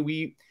him? I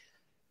mean,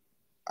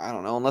 I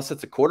don't know. Unless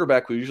it's a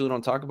quarterback, we usually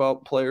don't talk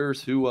about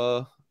players who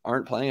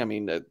aren't playing. I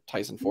mean,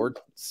 Tyson Ford,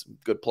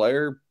 good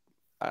player.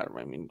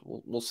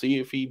 We'll see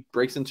if he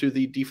breaks into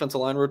the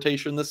defensive line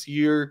rotation this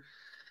year.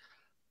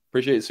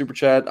 Appreciate the super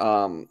chat.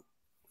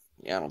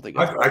 Yeah, I don't think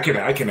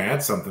I can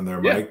add something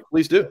there, Mike. Yeah,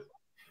 please do.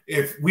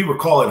 If we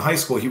recall in high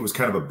school, he was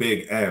kind of a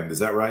big end. Is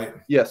that right?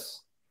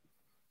 Yes.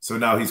 So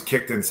now he's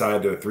kicked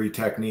inside to a 3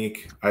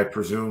 technique, I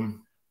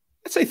presume.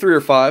 I'd say 3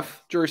 or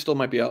 5. Jury still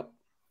might be out.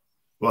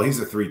 Well,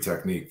 he's a 3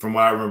 technique from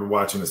what I remember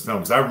watching this film.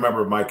 Because I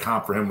remember my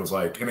comp for him was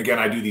like, and again,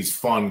 I do these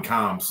fun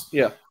comps.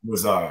 Yeah.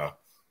 Was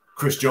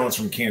Chris Jones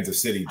from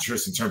Kansas City,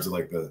 just in terms of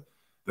like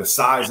the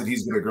size that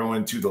he's going to grow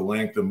into, the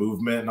length, the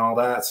movement, and all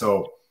that.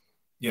 So,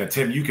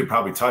 Tim, you could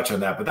probably touch on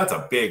that, but that's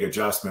a big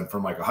adjustment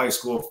from like a high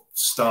school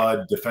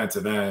stud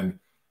defensive end.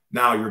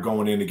 Now you're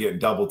going into getting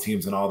double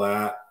teams and all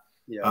that.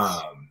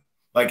 Yes.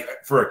 Like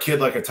for a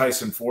kid like a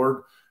Tyson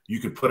Ford, you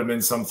could put him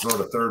in some sort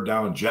of 3rd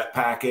down jet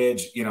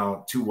package,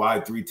 2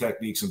 wide, 3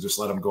 techniques, and just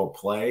let him go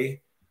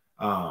play.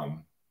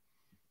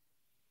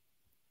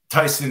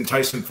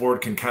 Tyson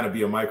Ford can kind of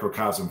be a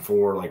microcosm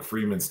for like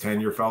Freeman's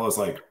tenure, fellas.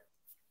 Like,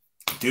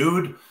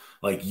 dude,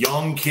 like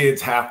young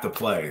kids have to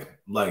play.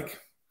 Like,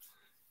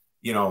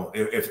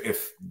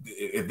 if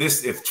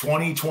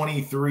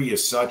 2023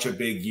 is such a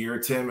big year,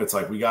 Tim, it's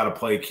like we got to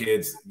play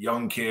kids,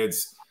 young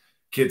kids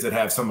that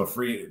have some of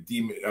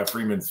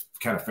Freeman's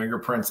kind of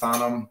fingerprints on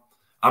them.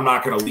 I'm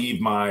not going to leave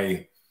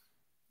my,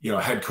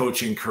 head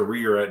coaching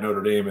career at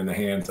Notre Dame in the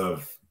hands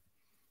of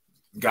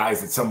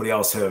guys that somebody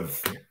else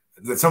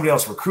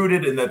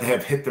recruited and that they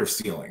have hit their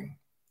ceiling.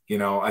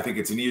 I think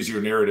it's an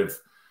easier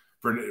narrative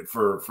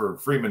for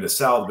Freeman to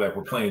sell that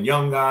we're playing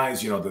young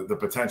guys. The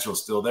potential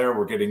is still there.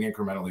 We're getting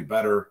incrementally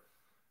better.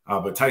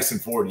 But Tyson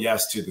Ford,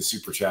 yes, to the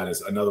super chat,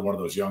 is another one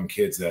of those young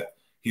kids that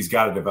he's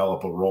got to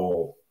develop a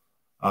role.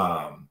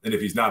 And if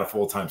he's not a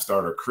full-time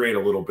starter, create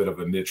a little bit of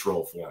a niche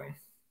role for him.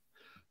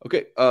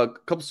 Okay, a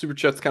couple super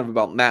chats kind of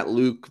about Matt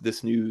Luke.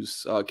 This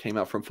news came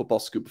out from Football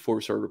Scoop before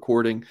we started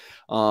recording.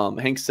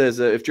 Hank says,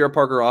 if Jared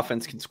Parker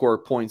offense can score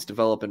points,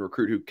 develop, and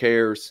recruit, who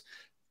cares?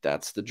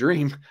 That's the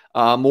dream.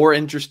 More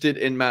interested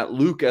in Matt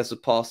Luke as a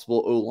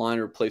possible O-line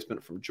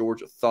replacement from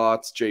Georgia.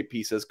 Thoughts?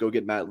 JP says, go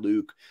get Matt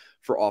Luke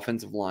for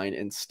offensive line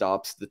and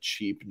stops the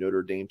cheap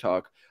Notre Dame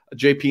talk.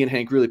 JP and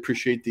Hank, really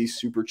appreciate these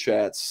super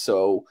chats.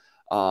 So,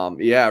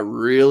 yeah,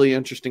 really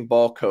interesting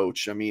ball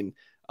coach. I mean,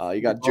 you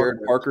got Jared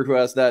Parker, who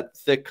has that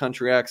thick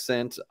country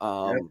accent.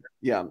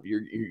 Yeah,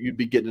 you'd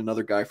be getting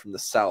another guy from the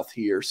South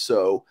here.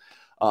 So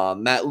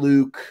Matt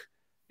Luke,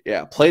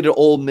 yeah, played at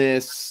Ole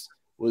Miss,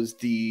 was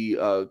the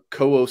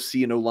co-OC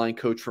and O-line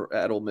coach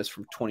at Ole Miss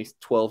from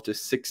 2012 to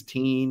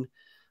 16,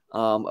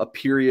 a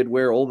period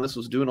where Ole Miss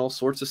was doing all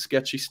sorts of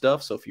sketchy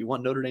stuff. So if you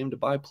want Notre Dame to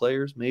buy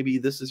players, maybe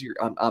this is your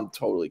 – I'm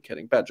totally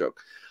kidding. Bad joke.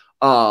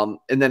 And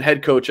then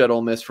head coach at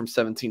Ole Miss from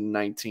 17 to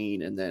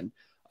 19, and then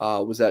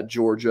was at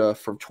Georgia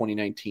from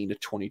 2019 to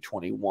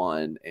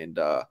 2021, and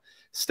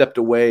stepped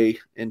away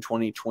in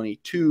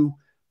 2022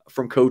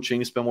 from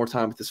coaching, spent more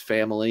time with his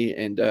family.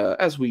 And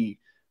as we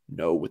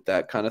know with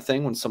that kind of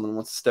thing, when someone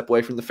wants to step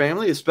away from the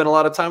family, they spend a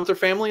lot of time with their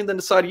family and then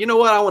decide, you know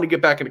what, I want to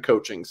get back into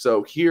coaching.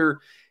 So here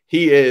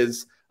he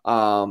is,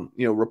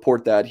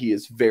 report that he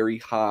is very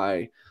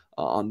high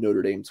on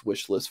Notre Dame's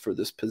wish list for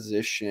this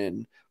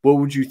position. What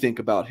would you think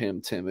about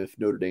him, Tim, if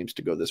Notre Dame's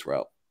to go this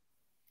route?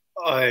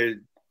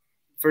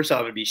 First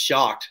off, I'd be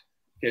shocked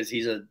because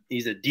he's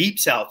a deep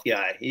South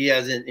guy. He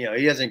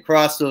hasn't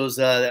crossed those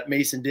that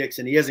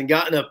Mason-Dixon. He hasn't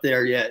gotten up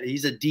there yet.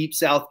 He's a deep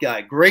South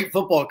guy. Great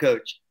football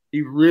coach.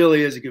 He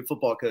really is a good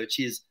football coach.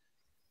 He's,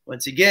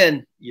 once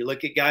again, you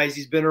look at guys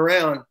he's been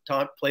around.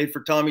 Played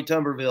for Tommy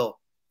Tuberville,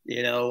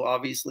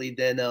 obviously.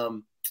 Then,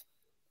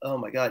 oh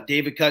my God,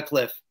 David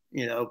Cutcliffe.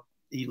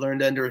 He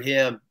learned under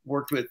him.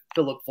 Worked with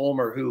Philip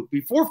Fulmer, who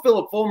before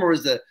Philip Fulmer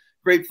was the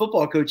great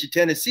football coach at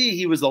Tennessee,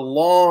 he was a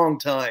long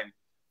time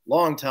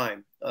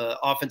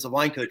offensive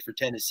line coach for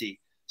Tennessee.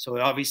 So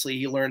obviously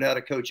he learned how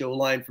to coach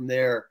O-line from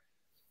there.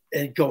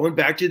 And going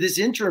back to this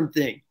interim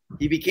thing,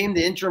 he became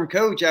the interim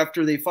coach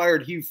after they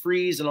fired Hugh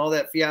Freeze and all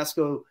that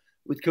fiasco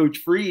with Coach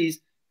Freeze.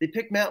 They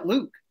picked Matt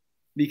Luke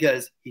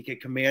because he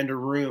could command a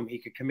room. He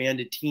could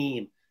command a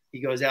team. He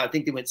goes out. I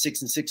think they went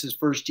 6-6 his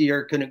first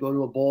year, couldn't go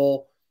to a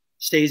bowl,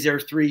 stays there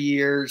 3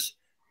 years,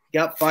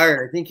 got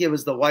fired. I think it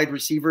was the wide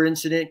receiver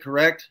incident,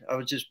 correct? I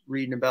was just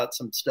reading about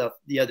some stuff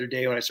the other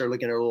day when I started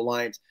looking at little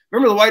lines.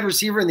 Remember the wide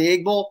receiver in the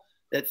Egg Bowl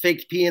that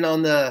faked peeing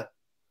on the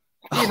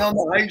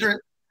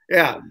hydrant?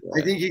 Yeah,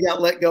 I think he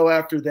got let go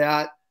after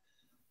that.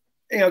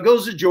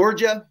 Goes to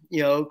Georgia.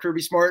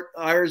 Kirby Smart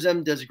hires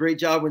him, does a great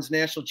job, wins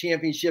national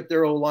championship.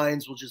 Their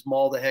O-lines will just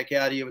maul the heck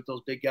out of you with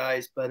those big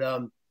guys. But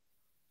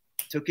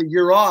took a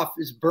year off.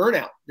 Is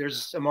burnout.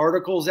 There's some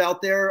articles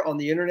out there on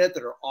the internet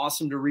that are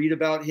awesome to read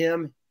about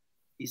him.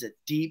 He's a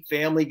deep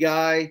family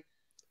guy.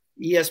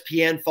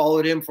 ESPN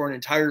followed him for an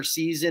entire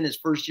season, his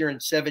first year in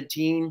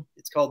 2017.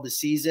 It's called The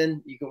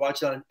Season. You can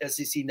watch it on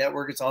SEC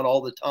Network. It's on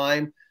all the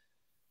time.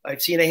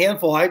 I've seen a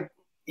handful.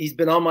 He's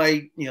been on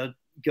my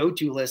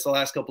go-to list the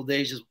last couple of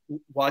days, just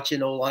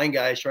watching O-line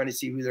guys, trying to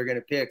see who they're going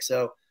to pick.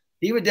 So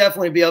he would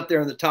definitely be up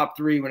there in the top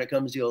 3 when it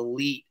comes to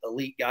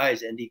elite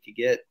guys Indy could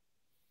get.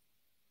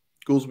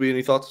 Goolsby,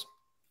 any thoughts?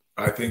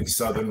 I think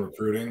Southern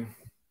recruiting.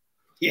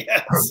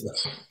 Yes,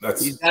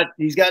 that's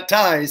he's got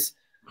ties.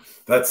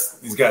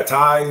 He's got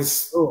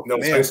ties. Oh,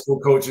 knows high school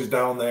coaches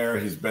down there.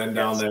 He's been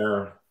down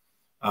there.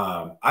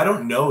 I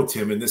don't know,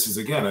 Tim, and this is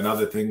again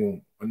another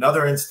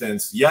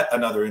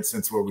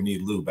instance where we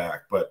need Lou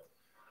back. But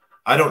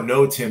I don't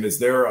know, Tim. Is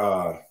there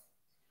a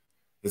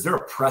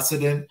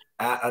precedent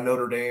at a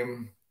Notre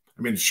Dame?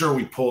 I mean, sure,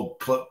 we pulled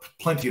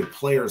plenty of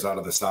players out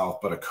of the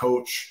South, but a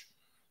coach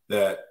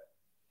that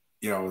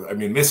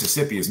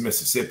Mississippi is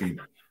Mississippi.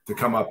 To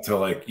come up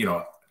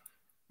to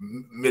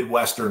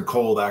Midwestern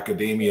cold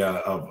academia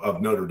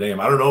of Notre Dame.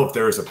 I don't know if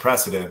there is a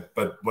precedent,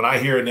 but when I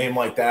hear a name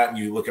like that and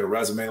you look at a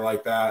resume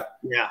like that,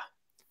 yeah,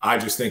 I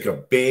just think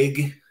of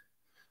big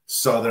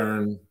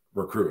Southern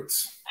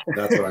recruits.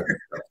 That's what I think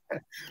of.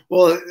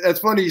 Well,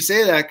 that's funny you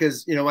say that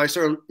because, I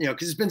started,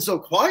 because it's been so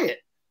quiet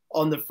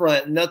on the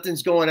front.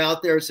 Nothing's going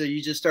out there. So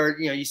you just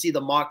start, you see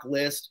the mock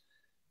list.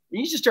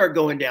 You just start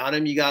going down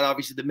him. You got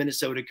obviously the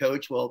Minnesota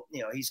coach. Well,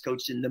 he's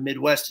coached in the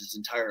Midwest his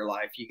entire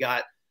life. You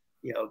got,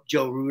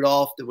 Joe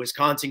Rudolph, the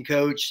Wisconsin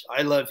coach.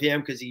 I love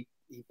him because he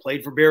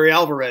played for Barry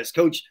Alvarez.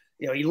 Coach,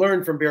 he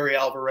learned from Barry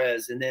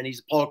Alvarez. And then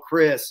he's Paul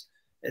Chris.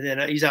 And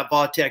then he's at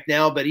Vautech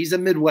now, but he's a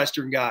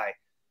Midwestern guy.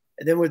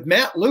 And then with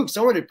Matt Luke,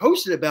 someone had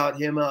posted about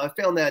him. I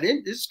found that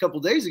this a couple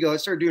of days ago. I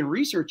started doing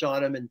research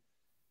on him. And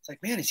it's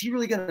like, man, is he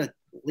really going to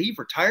leave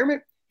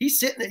retirement? He's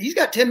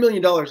got $10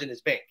 million in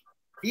his bank.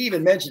 He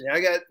even mentioned it.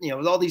 I got,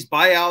 with all these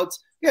buyouts,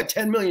 I got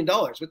 $10 million.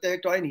 What the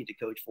heck do I need to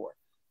coach for?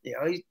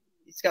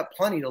 He's got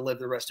plenty to live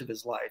the rest of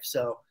his life.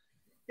 So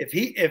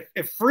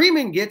if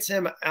Freeman gets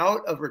him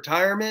out of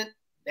retirement,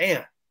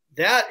 man,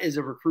 that is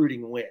a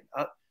recruiting win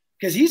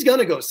because he's going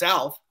to go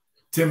south.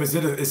 Tim, is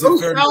it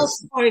fair to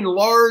find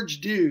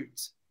large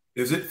dudes?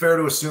 Is it fair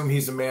to assume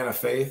he's a man of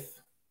faith?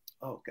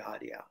 Oh God,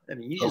 yeah. I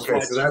mean, you just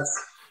so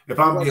that's if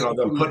I'm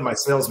I'm putting my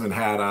salesman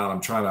hat on,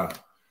 I'm trying to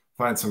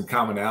find some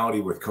commonality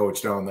with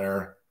coach down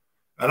there.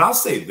 And I'll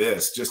say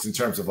this, just in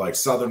terms of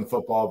Southern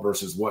football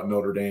versus what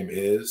Notre Dame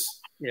is.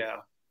 Yeah.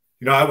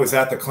 I was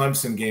at the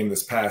Clemson game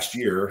this past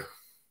year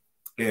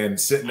and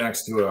sitting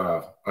next to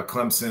a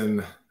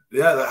Clemson.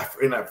 Yeah.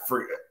 And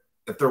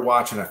if they're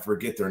watching, I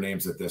forget their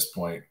names at this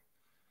point,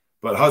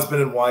 but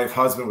husband and wife.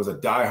 Husband was a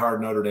diehard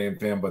Notre Dame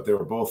fan, but they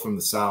were both from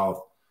the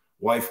South.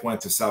 Wife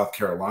went to South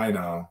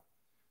Carolina.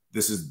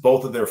 This is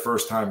both of their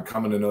first time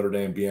coming to Notre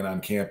Dame, being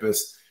on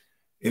campus.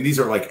 And these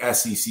are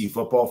SEC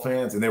football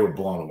fans, and they were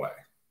blown away.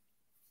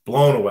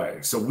 Blown away.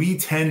 So we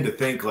tend to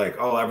think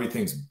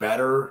everything's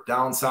better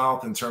down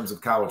south in terms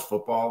of college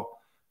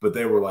football, but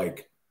they were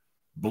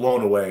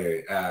blown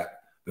away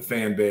at the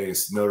fan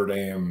base, Notre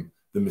Dame,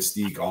 the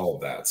mystique, all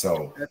of that.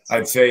 So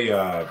I'd say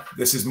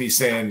this is me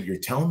saying, you're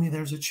telling me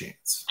there's a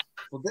chance.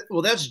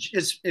 Well,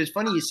 it's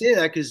funny you say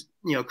that because,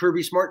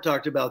 Kirby Smart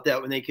talked about that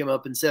when they came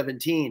up in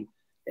 2017.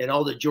 And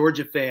all the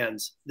Georgia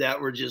fans that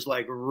were just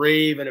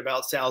raving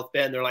about South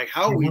Bend. They're like,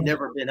 how have we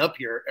never been up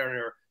here in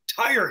our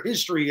entire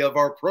history of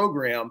our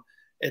program?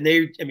 And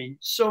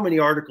so many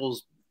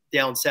articles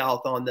down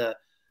south on the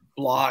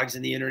blogs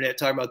and the internet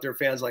talking about their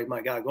fans. Like,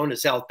 my God, going to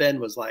South Bend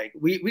was like,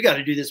 we got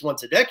to do this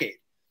once a decade.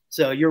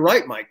 So you're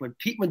right, Mike.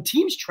 When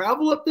teams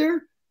travel up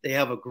there, they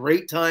have a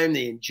great time.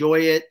 They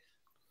enjoy it.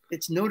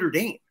 It's Notre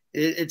Dame.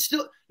 It's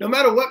still, no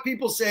matter what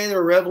people say,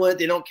 they're irrelevant.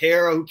 They don't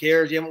care. Who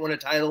cares? You haven't won a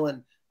title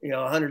in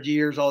 100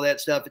 years, all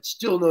that stuff. It's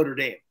still Notre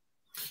Dame.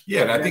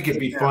 Yeah, and I think it'd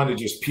be fun to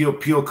just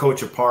peel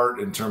coach apart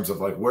in terms of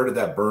like, where did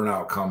that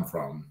burnout come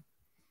from?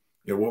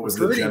 What was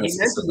the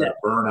genesis of that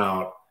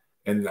burnout,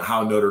 and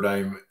how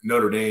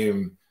Notre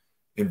Dame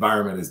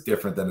environment is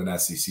different than an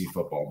SEC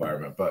football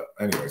environment. But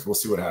anyways, we'll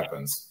see what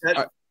happens.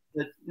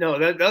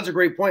 That's a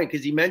great point,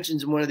 because he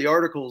mentions in one of the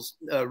articles,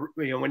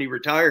 when he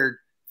retired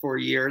for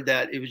a year,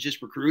 that it was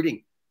just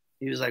recruiting.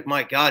 He was like,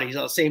 my God, he's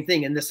all the same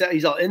thing.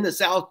 He's all in the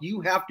South.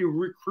 You have to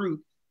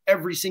recruit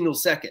every single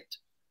second.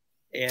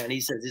 And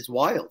he says it's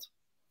wild.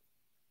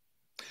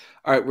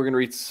 All right, we're going to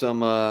read some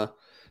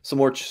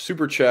more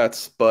super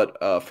chats, but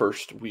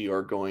first we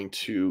are going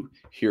to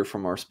hear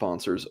from our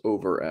sponsors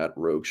over at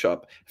Rogue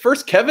Shop.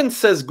 First, Kevin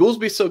says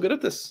Goolsby's so good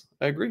at this.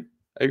 I agree,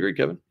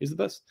 Kevin. He's the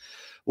best.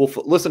 Well,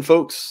 listen,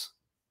 folks.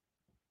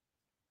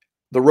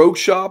 The Rogue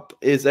Shop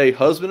is a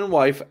husband and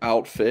wife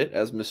outfit,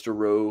 as Mr.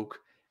 Rogue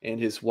and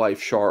his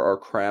wife Shar are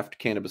craft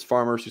cannabis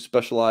farmers who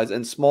specialize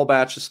in small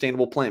batch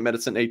sustainable plant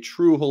medicine, a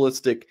true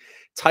holistic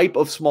type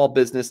of small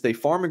business. They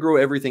farm and grow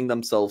everything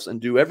themselves and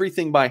do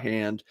everything by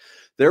hand.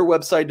 Their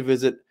website to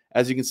visit,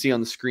 as you can see on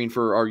the screen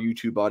for our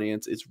YouTube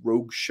audience, is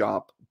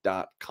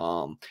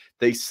rogueshop.com.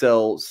 They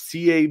sell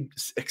CBD,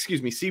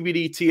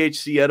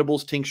 THC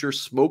edibles,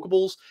 tinctures,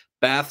 smokables,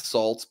 bath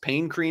salts,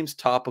 pain creams,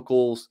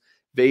 topicals,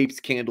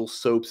 vapes, candles,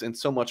 soaps, and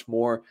so much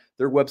more.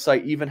 Their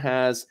website even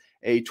has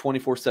a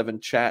 24/7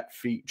 chat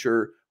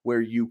feature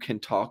where you can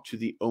talk to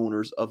the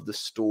owners of the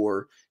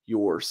store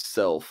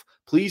yourself.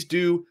 Please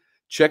do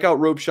check out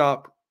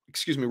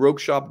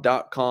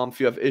rogueshop.com if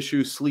you have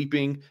issues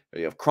sleeping,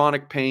 you have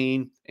chronic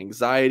pain,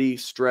 anxiety,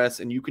 stress,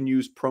 and you can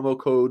use promo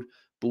code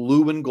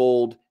Blue and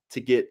Gold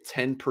to get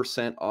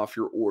 10% off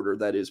your order.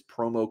 That is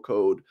promo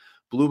code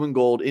Blue and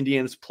Gold,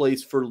 Indiana's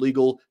place for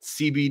legal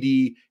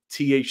CBD,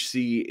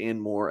 THC, and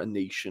more, a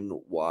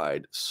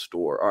nationwide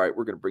store. All right,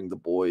 we're going to bring the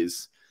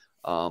boys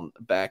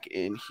back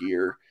in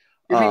here.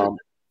 Can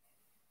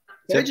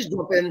I just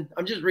jump in?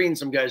 I'm just reading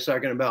some guys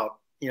talking about,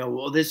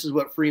 well, this is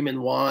what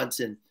Freeman wants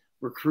and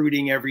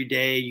recruiting every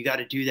day. You got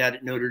to do that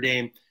at Notre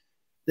Dame.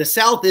 The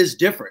South is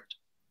different,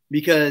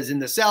 because in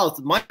the South,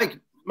 Mike,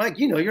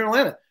 you're in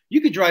Atlanta.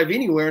 You could drive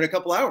anywhere in a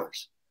couple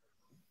hours.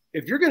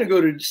 If you're going to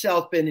go to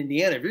South Bend,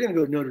 Indiana, if you're going to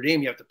go to Notre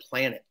Dame, you have to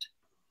plan it.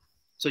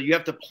 So you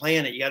have to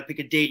plan it. You got to pick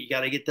a date. You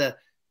got to get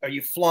are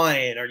you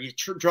flying? Are you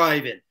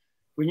driving?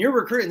 When you're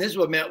recruiting, this is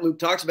what Matt Luke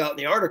talks about in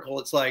the article.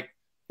 It's like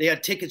they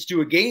had tickets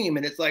to a game,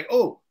 and it's like,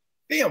 oh,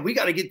 bam, we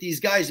got to get these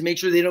guys to make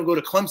sure they don't go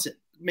to Clemson,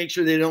 make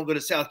sure they don't go to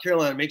South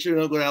Carolina, make sure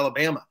they don't go to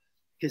Alabama,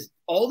 because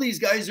all these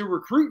guys they're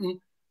recruiting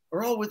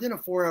are all within a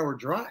 4-hour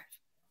drive.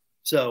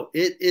 So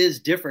it is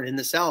different in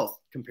the South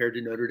compared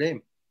to Notre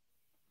Dame.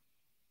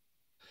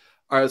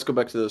 All right, let's go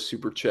back to those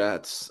super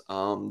chats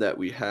that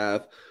we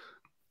have.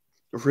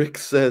 Rick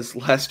says,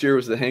 last year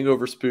was the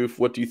Hangover spoof.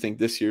 What do you think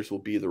this year's will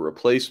be the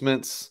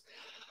replacements?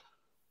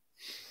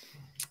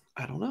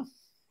 I don't know.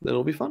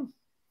 That'll be fun.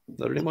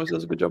 Notre Dame always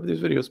does a good job with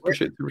these videos.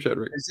 Appreciate the super chat,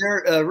 Rick. Is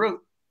there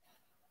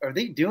are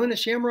they doing a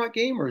Shamrock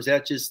game, or is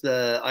that just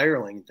the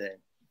Ireland thing?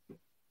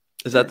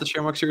 Is that the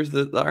Shamrock Series,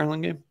 the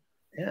Ireland game?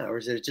 Yeah, or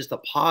is it just a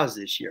pause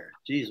this year?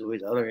 Jeez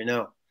Louise, I don't even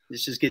know.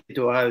 Let's just get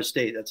to Ohio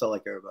State. That's all I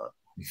care about.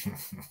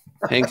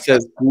 Hank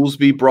says,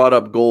 Goolsby brought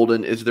up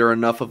Golden. Is there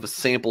enough of a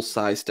sample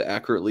size to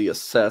accurately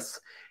assess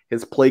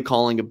his play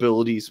calling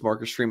abilities?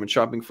 Marcus Freeman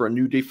shopping for a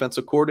new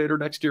defensive coordinator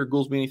next year.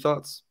 Goolsby, any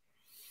thoughts?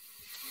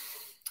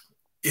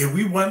 Yeah,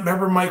 we went,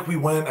 remember, Mike,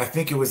 I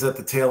think it was at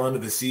the tail end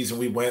of the season.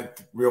 We went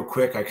real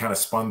quick. I kind of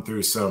spun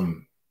through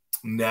some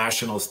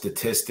national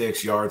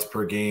statistics, yards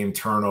per game,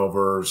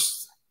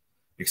 turnovers,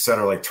 et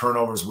cetera. Like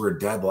turnovers, we're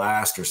dead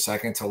last or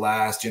second to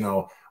last.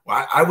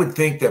 I would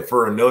think that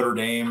for a Notre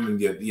Dame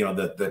and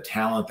the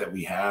talent that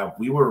we have,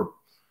 we were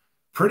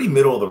pretty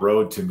middle of the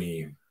road to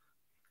me.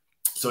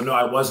 So no,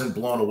 I wasn't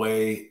blown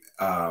away.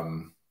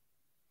 I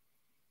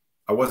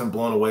wasn't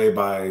blown away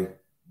by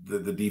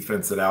the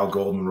defense that Al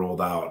Golden rolled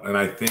out. And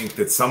I think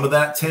that some of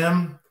that,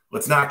 Tim,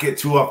 let's not get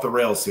too off the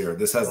rails here.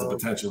 This has the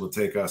potential to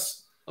take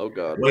us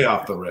way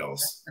off the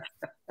rails.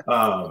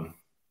 But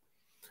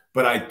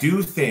I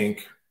do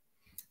think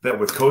that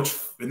with Coach,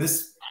 and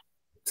this,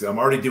 I'm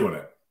already doing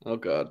it. Oh,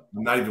 God.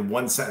 I'm not even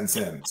one sentence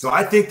in. So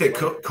I think that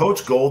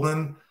Coach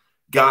Golden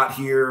got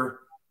here,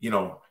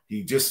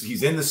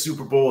 he's in the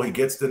Super Bowl. He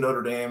gets to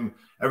Notre Dame.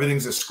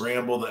 Everything's a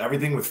scramble.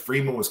 Everything with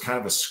Freeman was kind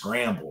of a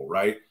scramble,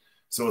 right?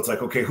 So it's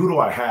like, okay, who do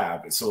I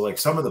have? So like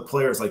some of the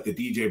players like the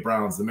DJ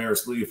Browns, the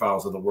Maris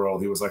Liufauls of the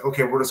world, he was like,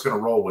 okay, we're just going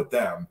to roll with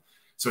them.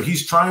 So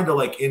he's trying to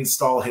like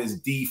install his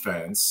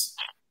defense.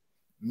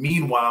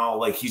 Meanwhile,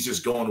 like he's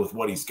just going with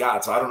what he's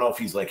got. So I don't know if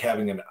he's like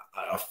having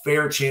a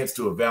fair chance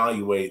to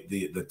evaluate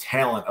the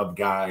talent of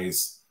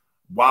guys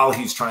while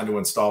he's trying to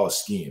install a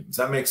scheme. Does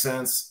that make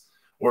sense?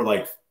 Or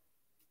like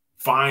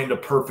find a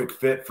perfect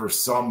fit for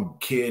some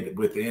kid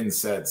within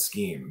said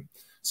scheme.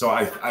 So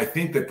I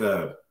think that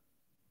the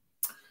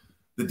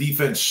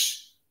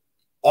defense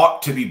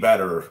ought to be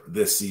better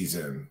this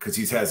season because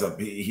he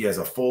has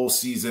a full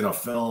season of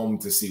film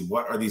to see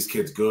what are these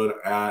kids good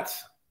at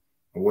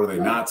or what are they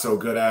not so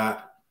good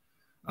at.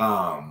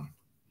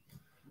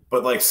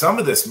 But like some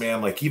of this,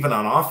 man, like even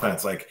on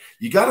offense, like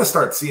you got to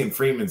start seeing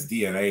Freeman's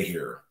DNA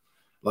here.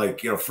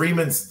 Like,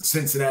 Freeman's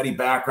Cincinnati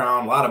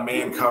background, a lot of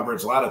man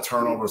coverage, a lot of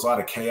turnovers, a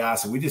lot of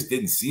chaos, and we just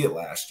didn't see it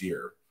last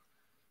year.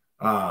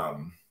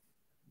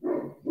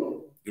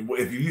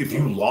 If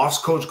you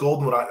lost Coach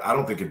Golden, I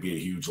don't think it'd be a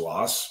huge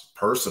loss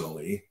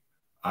personally.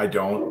 I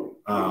don't.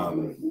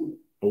 But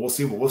we'll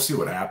see. We'll see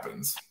what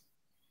happens.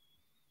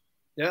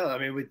 Yeah, I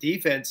mean, with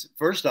defense,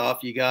 first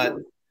off, you got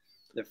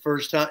the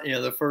first time,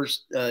 the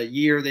first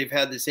year they've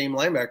had the same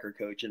linebacker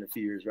coach in a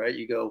few years, right?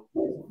 You go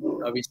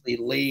obviously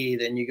Lee,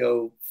 then you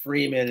go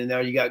Freeman, and now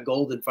you got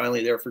Golden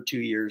finally there for 2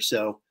 years.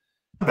 So,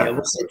 yeah,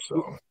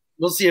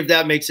 we'll see if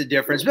that makes a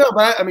difference. No,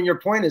 but I mean, your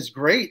point is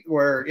great.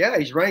 Where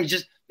he's right.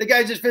 The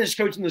guy just finished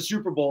coaching the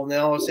Super Bowl, and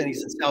then all of a sudden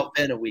he's in South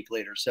Bend a week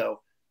later.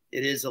 So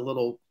it is a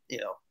little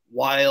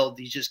wild.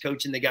 He's just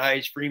coaching the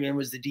guys. Freeman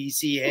was the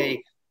DC.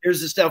 Hey,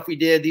 here's the stuff we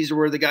did. These are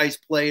where the guys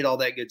played. All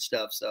that good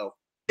stuff. So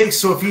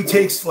if he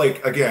takes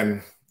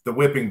again the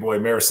whipping boy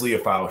Maris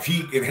Leofau, if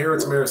he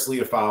inherits Maris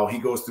Leofau, he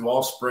goes through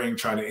all spring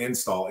trying to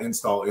install.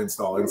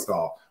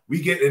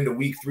 We get into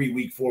week 3,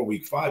 week 4,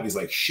 week 5. He's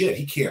like, shit,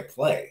 he can't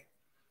play.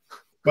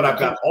 But I've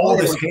got all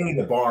this hay in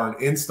the barn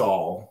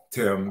install,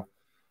 Tim.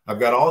 I've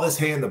got all this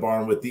hay in the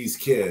barn with these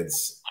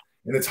kids,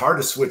 and it's hard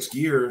to switch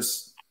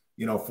gears,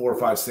 4,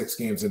 5, 6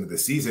 games into the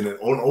season. And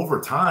over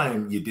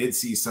time, you did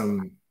see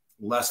some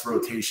less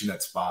rotation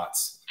at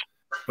spots.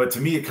 But to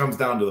me, it comes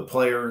down to the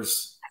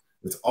players.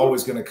 It's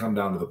always going to come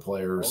down to the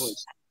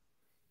players.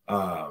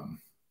 And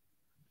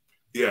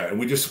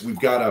we've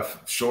got to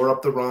shore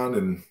up the run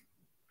and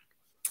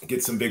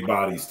get some big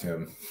bodies,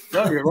 Tim.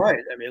 No, you're right.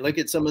 I mean, look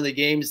at some of the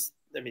games.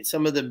 I mean,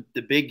 some of the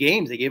big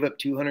games, they gave up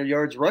 200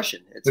 yards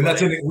rushing.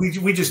 That's it.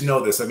 We just know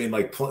this. I mean,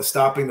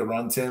 stopping the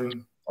run,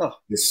 Tim,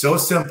 is so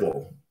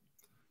simple.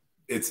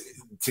 It's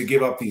to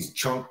give up these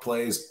chunk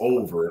plays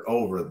over and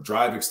over,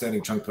 drive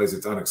extending chunk plays.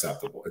 It's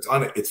unacceptable.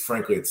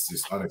 Frankly, it's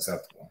just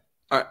unacceptable.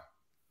 All right.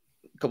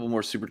 A couple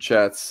more super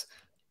chats.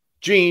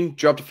 Gene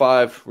dropped a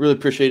 5. Really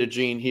appreciate it,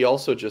 Gene. He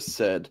also just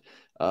said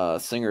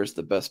Singer is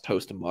the best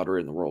host and moderator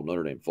in the world of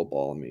Notre Dame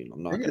football. I mean,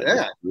 I'm not going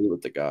to agree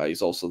with the guy.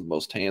 He's also the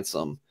most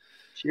handsome.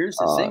 Cheers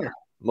to Singer.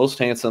 Most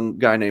handsome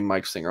guy named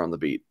Mike Singer on the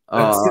beat.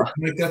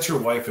 That's your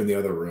wife in the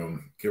other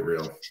room. Get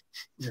real.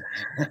 Yeah,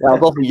 I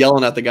was also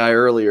yelling at the guy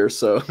earlier,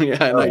 so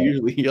and I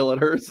usually yell at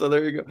her. So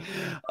there you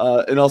go.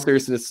 In all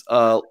seriousness,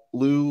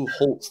 Lou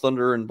Holtz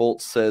Thunder and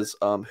Bolts says,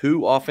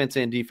 "Who offense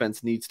and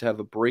defense needs to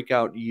have a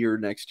breakout year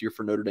next year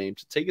for Notre Dame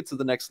to take it to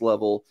the next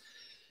level?"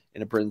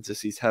 In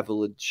parentheses, have a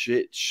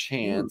legit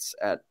chance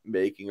at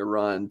making a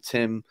run.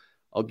 Tim,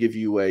 I'll give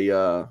you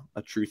a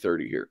true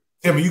 30 here.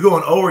 Tim, are you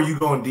going O or are you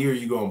going D or are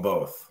you going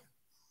both?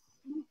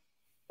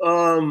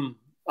 I'm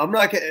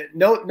not gonna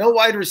no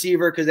wide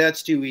receiver because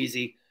that's too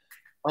easy.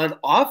 On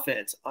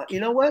offense, you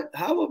know what?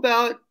 How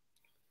about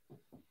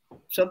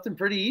something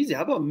pretty easy?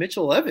 How about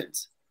Mitchell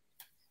Evans?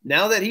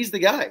 Now that he's the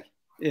guy,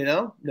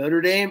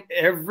 Notre Dame,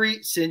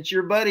 since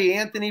your buddy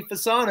Anthony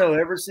Fasano,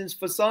 ever since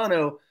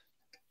Fasano,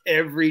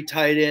 every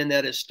tight end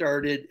that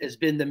has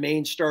been the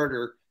main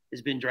starter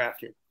has been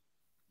drafted.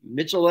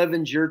 Mitchell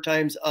Evans, your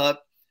time's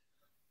up.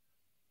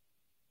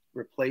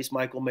 Replace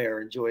Michael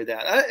Mayer. Enjoy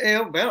that.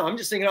 I'm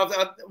just thinking off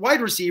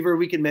wide receiver.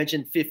 We can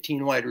mention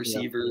 15 wide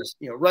receivers.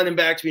 Yeah. Running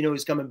backs, we know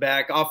he's coming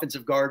back.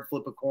 Offensive guard,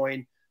 flip a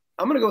coin.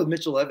 I'm going to go with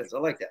Mitchell Evans. I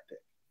like that pick.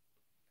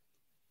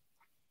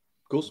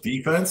 Cool.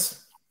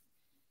 Defense?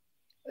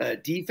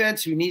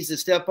 Defense, who needs to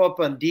step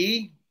up on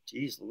D?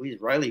 Jeez Louise,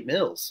 Riley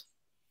Mills.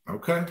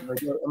 Okay. I'm going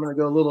to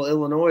go a little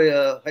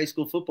Illinois high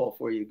school football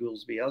for you,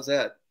 Goolsby. How's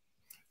that?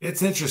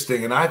 It's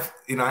interesting. And I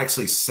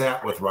actually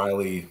sat with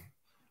Riley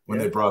when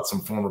they brought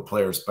some former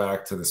players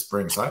back to the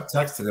spring. So I've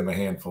texted him a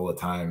handful of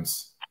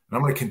times, and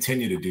I'm going to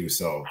continue to do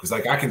so because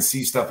I can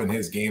see stuff in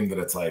his game that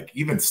it's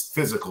even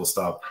physical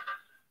stuff.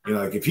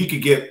 If he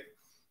could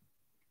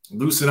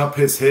loosen up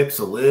his hips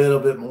a little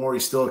bit more,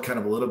 he's still kind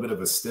of a little bit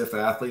of a stiff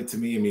athlete to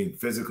me. I mean,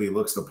 physically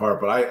looks the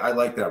part, but I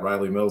like that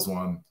Riley Mills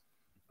one.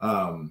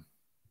 On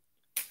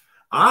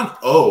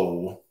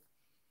O,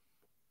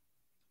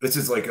 this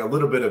is a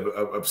little bit of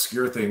an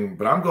obscure thing,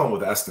 but I'm going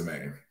with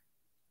Estime.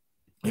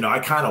 I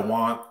kind of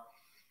want –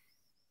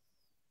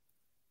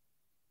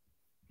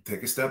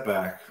 take a step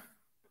back.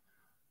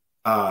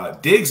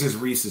 Diggs is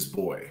Reese's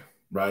boy,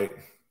 right?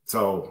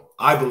 So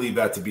I believe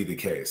that to be the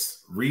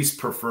case. Reese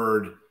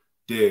preferred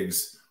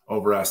Diggs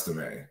over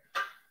Estime.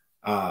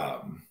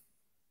 I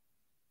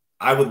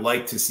would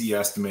like to see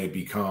Estime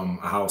become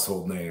a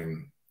household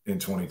name in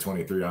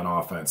 2023 on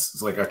offense.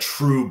 It's like a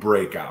true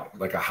breakout,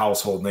 like a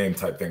household name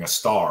type thing, a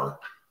star.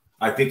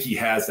 I think he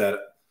has that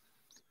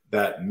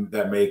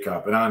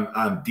makeup. And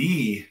on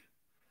D,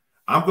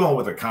 I'm going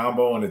with a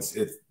combo, and it's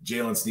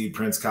Jalen Sneed,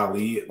 Prince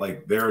Kali.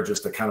 Like, they're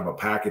just a kind of a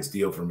package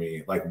deal for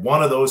me. Like,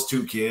 one of those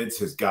two kids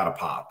has got to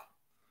pop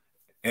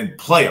and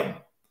play them,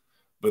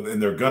 but then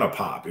they're going to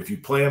pop. If you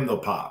play them, they'll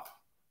pop.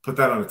 Put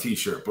that on a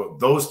T-shirt. But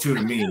those two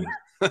to me,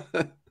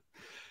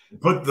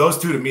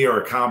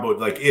 are a combo.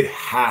 Like, it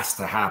has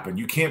to happen.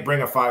 You can't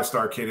bring a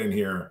 5-star kid in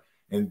here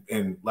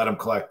and let him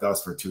collect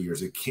dust for 2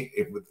 years. It can't.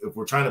 If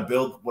we're trying to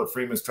build what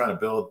Freeman's trying to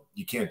build,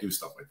 you can't do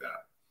stuff like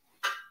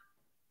that.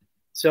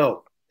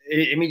 So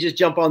let me just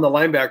jump on the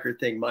linebacker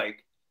thing,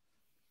 Mike.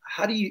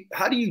 How do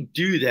you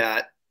do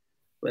that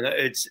when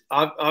it's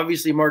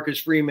obviously Marcus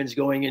Freeman's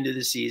going into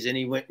the season?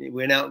 He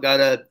went out and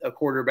got a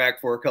quarterback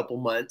for a couple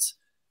months.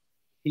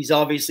 He's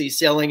obviously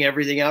selling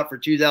everything out for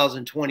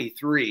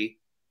 2023.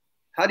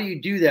 How do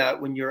you do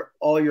that when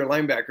all your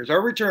linebackers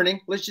are returning?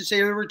 Let's just say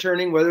they're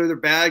returning, whether they're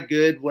bad,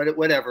 good,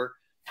 whatever.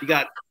 You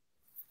got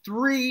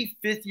 3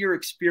 fifth-year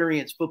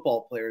experienced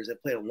football players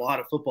that played a lot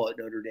of football at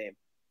Notre Dame.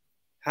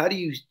 Who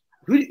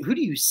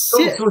do you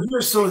sit?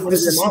 So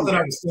this is something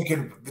I was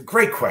thinking.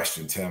 Great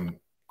question, Tim.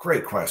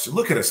 Great question.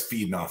 Look at us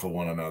feeding off of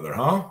one another,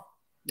 huh?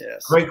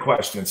 Yes. Great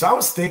question. So I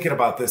was thinking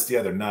about this the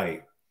other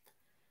night.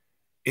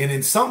 And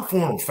in some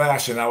form or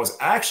fashion, I was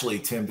actually,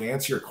 Tim, to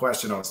answer your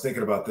question, I was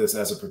thinking about this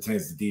as it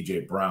pertains to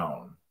DJ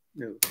Brown.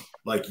 No.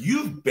 Like,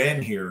 you've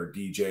been here,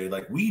 DJ.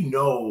 Like, we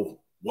know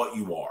what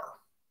you are,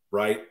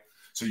 right?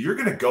 So you're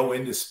going to go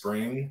into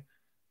spring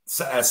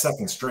as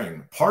second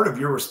string. Part of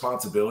your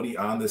responsibility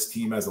on this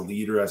team as a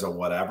leader, as a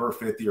whatever,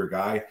 fifth-year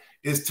guy,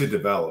 is to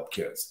develop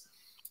kids.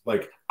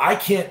 Like, I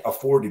can't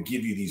afford to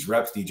give you these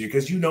reps, DJ,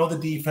 because you know the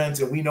defense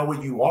and we know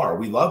what you are.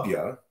 We love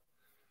you.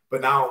 But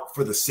now,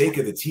 for the sake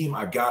of the team,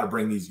 I've got to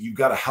bring these. You've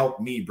got to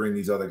help me bring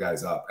these other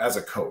guys up as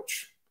a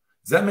coach.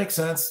 Does that make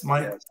sense,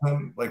 Mike? Yeah.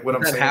 Like what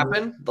I'm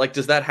saying?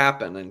 Does that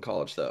happen in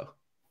college though?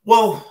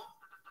 Well,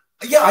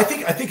 yeah, I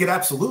think it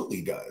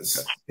absolutely does.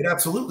 Okay. It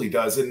absolutely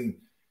does. And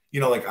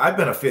like, I've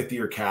been a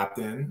 5th-year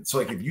captain, so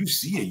like, if you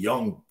see a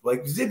young,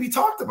 like Zibby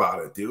talked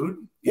about it,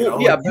 dude.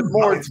 Yeah, but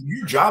more, it's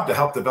your job to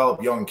help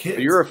develop young kids.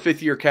 You're a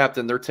 5th-year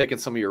captain. They're taking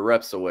some of your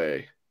reps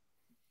away,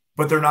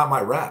 but they're not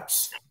my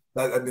reps.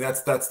 I mean,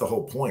 that's the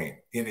whole point.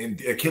 And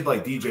a kid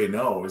like DJ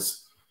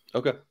knows,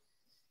 okay,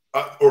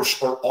 or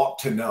ought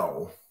to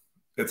know.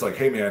 It's like,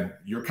 hey, man,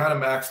 you're kind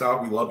of maxed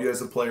out. We love you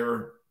as a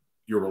player.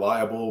 You're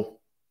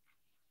reliable.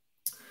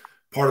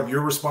 Part of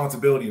your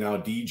responsibility now,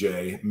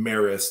 DJ,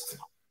 Marist,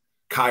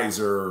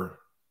 Kaiser,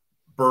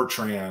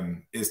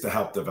 Bertrand, is to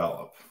help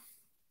develop.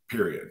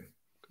 Period.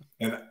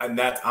 And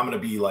that I'm going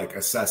to be like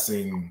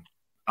assessing.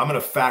 I'm going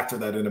to factor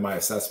that into my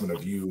assessment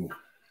of you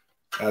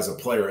as a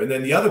player. And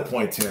then the other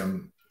point,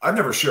 Tim. I've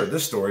never shared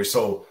this story.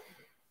 So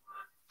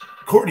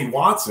Courtney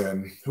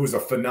Watson, who was a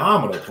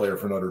phenomenal player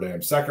for Notre Dame,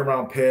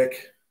 2nd-round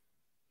pick,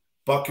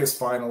 Butkus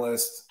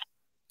finalist,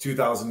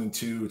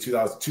 2002,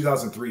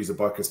 2003 is a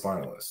Butkus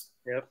finalist.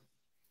 Yep.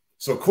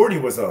 So Courtney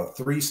was a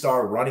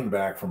 3-star running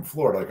back from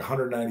Florida, like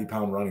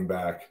 190-pound running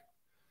back.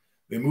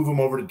 They move him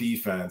over to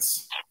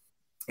defense.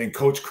 And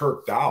Coach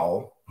Kirk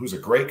Dowell, who's a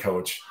great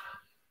coach,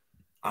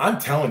 I'm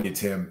telling you,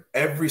 Tim,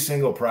 every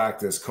single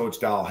practice, Coach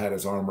Dowell had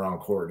his arm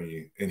around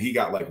Courtney, and he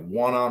got like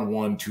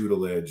one-on-one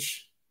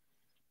tutelage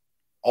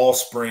all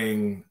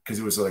spring because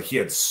it was like he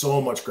had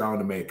so much ground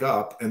to make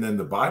up. And then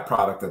the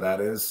byproduct of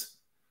that is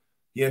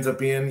he ends up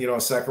being, a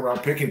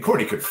 2nd-round pick. And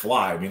Courtney could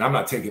fly. I mean, I'm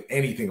not taking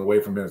anything away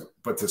from him,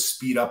 but to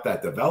speed up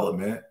that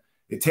development,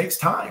 it takes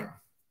time.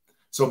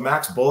 So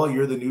Max Bulla,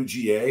 you're the new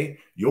GA.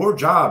 Your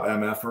job,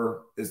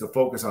 MFer, is to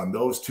focus on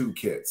those 2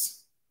 kids.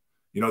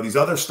 These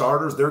other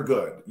starters, they're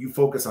good. You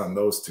focus on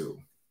those 2.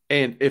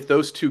 And if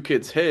those 2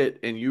 kids hit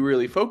and you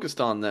really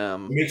focused on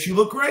them, it makes you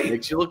look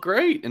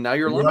great. And now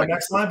you're our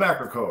next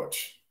linebacker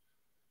coach.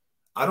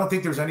 I don't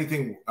think there's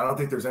anything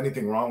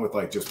wrong with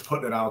like just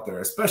putting it out there,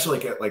 especially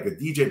like a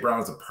DJ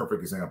Brown is a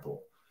perfect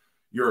example.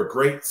 You're a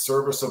great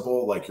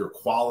serviceable, like your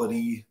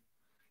quality,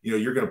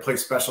 you're going to play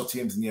special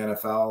teams in the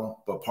NFL,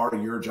 but part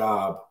of your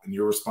job and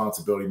your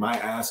responsibility, my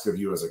ask of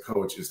you as a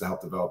coach, is to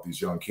help develop these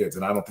young kids.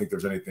 And I don't think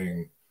there's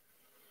anything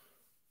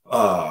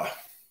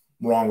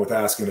wrong with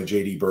asking a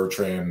JD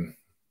Bertrand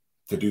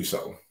to do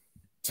so.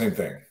 Same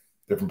thing,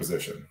 different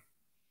position.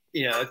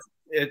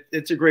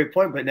 It's a great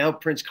point, but now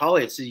Prince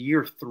Kali, it's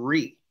year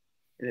 3,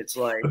 and it's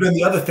like. But then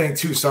the other thing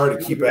too. Sorry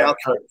to keep it.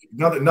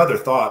 Another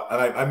thought,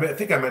 and I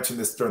think I mentioned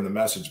this during the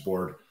message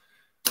board.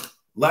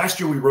 Last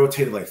year we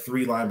rotated like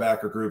 3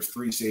 linebacker groups,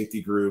 3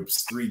 safety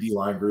groups, 3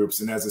 D-line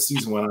groups, and as the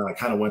season went on, I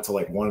kind of went to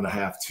like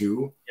 1.5,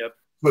 2. Yep.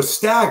 But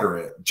stagger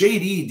it.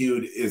 JD,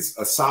 dude, is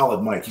a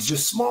solid Mike. He's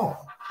just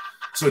small.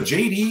 So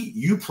JD,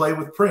 you play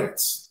with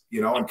Prince,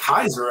 and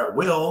Kaiser at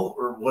will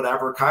or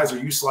whatever. Kaiser,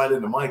 you slide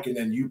into Mike, and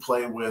then you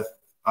play with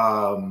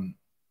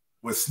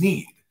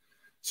Sneed.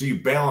 So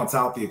you balance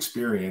out the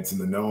experience and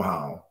the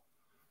know-how.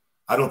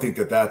 I don't think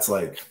that's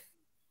like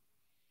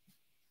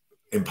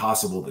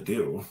impossible to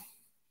do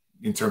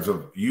in terms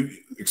of you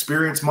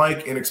experience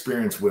Mike,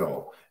 inexperience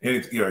Will,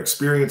 and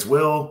experience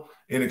Will,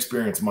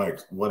 inexperience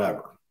Mike,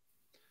 whatever.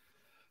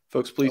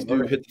 Folks, please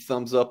do hit the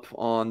thumbs up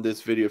on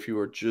this video if you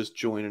are just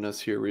joining us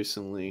here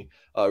recently.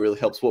 It really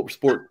helps help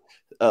support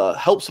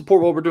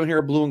what we're doing here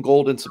at Blue and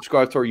Gold, and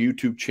subscribe to our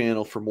YouTube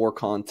channel for more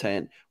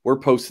content. We're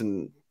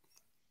posting,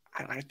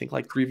 I think,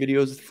 like 4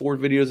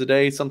 videos a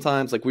day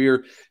sometimes. Like, we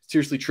are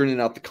seriously churning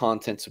out the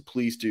content, so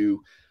please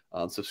do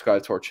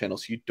subscribe to our channel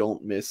so you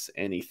don't miss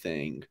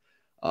anything.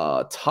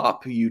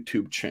 Top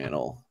YouTube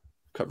channel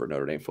cover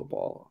Notre Dame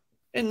football,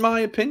 in my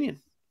opinion.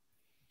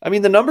 I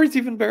mean, the numbers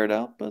even bear it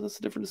out, but that's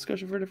a different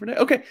discussion for a different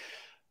day. Okay,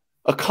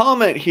 a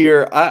comment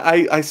here.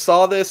 I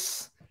saw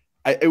this.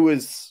 It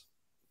was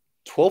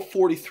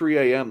 12:43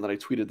 a.m. that I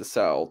tweeted this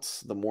out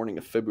the morning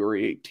of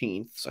February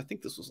 18th. So I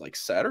think this was like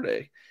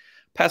Saturday,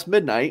 past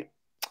midnight.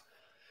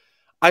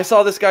 I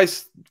saw this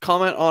guy's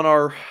comment on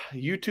our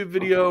YouTube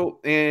video,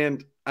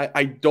 and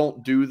I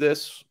don't do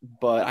this,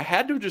 but I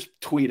had to just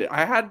tweet it.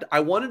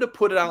 I wanted to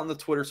put it out in the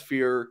Twitter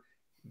sphere,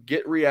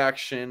 get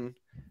reaction,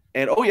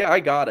 and oh yeah,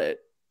 I got it.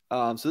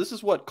 So this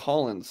is what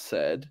Colin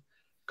said.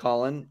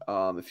 Colin,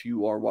 if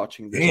you are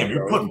watching this, damn,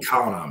 you're putting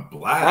Colin on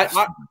blast.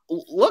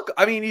 Look,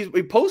 I mean,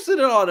 he posted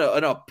it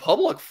on a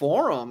public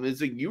forum. It's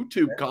a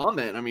YouTube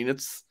comment. I mean,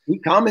 he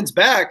comments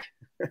back.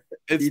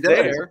 It's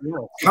there.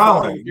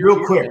 Colin,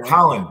 real quick,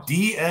 Colin,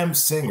 DM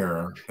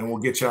Singer, and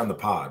we'll get you on the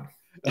pod.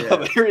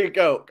 Yeah. There you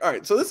go. All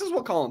right, so this is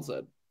what Colin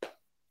said.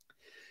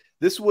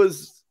 This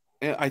was,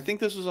 I think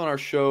this was on our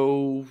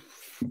show.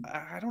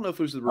 I don't know if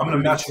it was the. I'm going to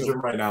message him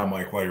right now,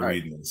 Mike, while you're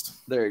reading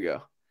this. There you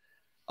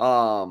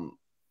go.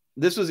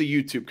 This was a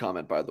YouTube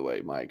comment, by the way,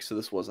 Mike. So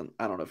this wasn't.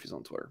 I don't know if he's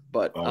on Twitter,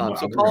 but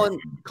so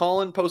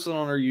Colin posted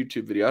on our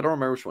YouTube video. I don't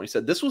remember which one. He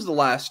said this was the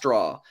last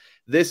straw.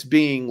 This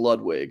being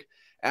Ludwig,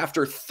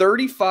 after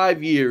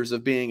 35 years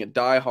of being a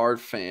diehard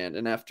fan,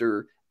 and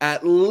after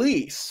at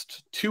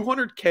least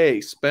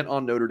 $200K spent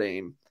on Notre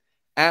Dame,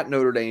 at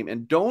Notre Dame,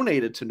 and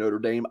donated to Notre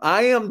Dame,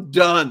 I am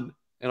done.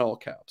 In all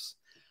caps.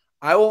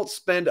 I won't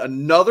spend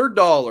another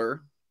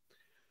dollar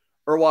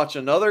or watch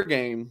another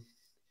game.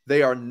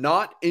 They are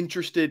not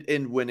interested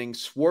in winning.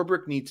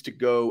 Swarbrick needs to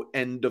go.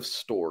 End of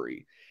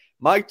story.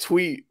 My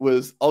tweet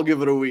was, I'll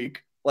give it a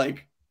week.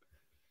 Like,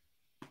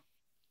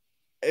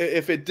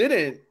 if it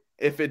didn't,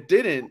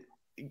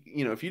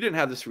 you know, if you didn't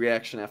have this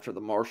reaction after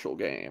the Marshall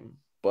game,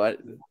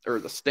 or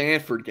the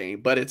Stanford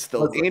game, but it's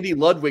the Andy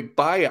Ludwig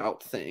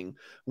buyout thing,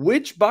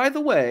 which, by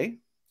the way,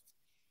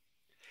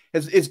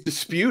 is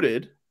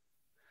disputed.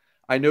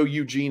 I know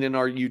Eugene in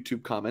our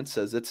YouTube comments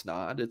says it's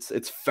not.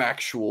 It's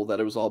factual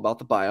that it was all about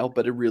the buyout,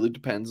 but it really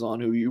depends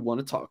on who you want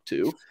to talk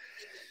to.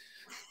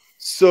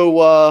 So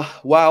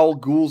while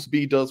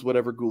Goolsby does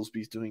whatever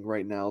Goolsby's doing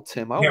right now,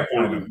 Tim, I'll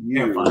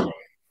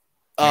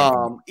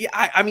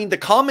I mean, the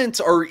comments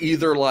are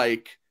either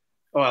like,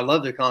 oh, I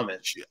love the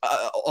comments.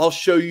 I'll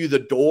show you the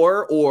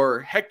door,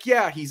 or heck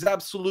yeah, he's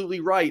absolutely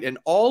right. And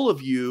all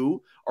of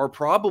you are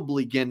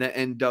probably going to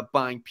end up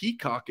buying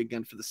Peacock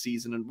again for the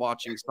season and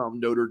watching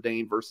some Notre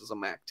Dame versus a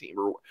MAC team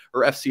or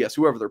FCS,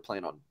 whoever they're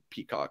playing on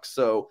Peacock.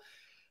 So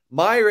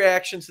my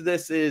reaction to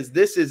this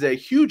is a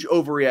huge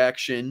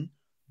overreaction,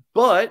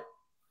 but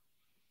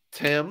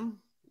Tim,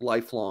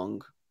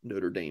 lifelong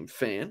Notre Dame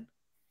fan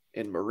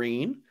and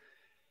Marine,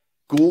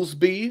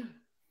 Goolsby,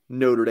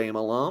 Notre Dame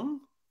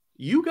alum,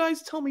 you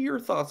guys tell me your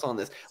thoughts on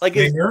this. Like,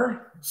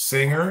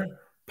 singer,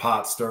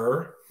 pot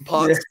stirrer,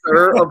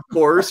 of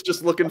course.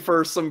 Just looking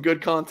for some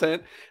good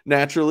content.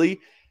 Naturally,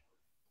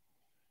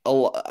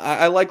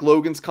 I like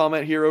Logan's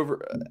comment here.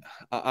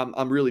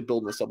 I'm really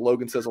building this up.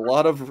 Logan says a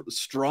lot of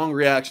strong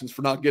reactions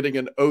for not getting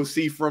an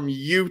OC from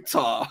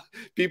Utah.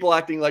 People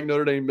acting like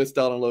Notre Dame missed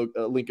out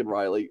on Lincoln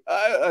Riley.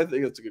 I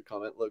think that's a good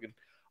comment, Logan.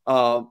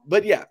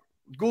 But yeah,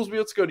 Goolsby,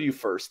 let's go to you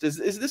first. Is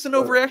this an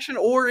overreaction,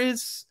 or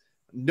is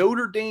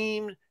Notre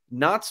Dame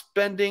not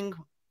spending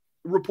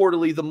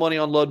reportedly the money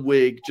on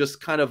Ludwig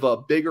just kind of a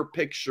bigger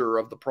picture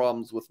of the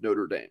problems with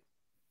Notre Dame?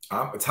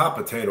 It's hot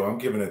potato. I'm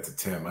giving it to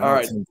Tim. All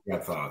right. Tim's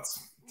got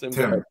thoughts. Tim,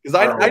 because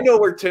I know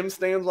where Tim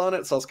stands on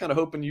it, so I was kind of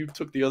hoping you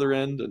took the other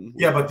end. And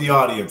yeah, but the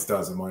audience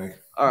doesn't,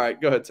 Mike. All right,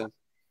 go ahead, Tim.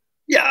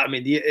 Yeah, I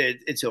mean,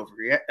 it's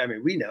overreaction. I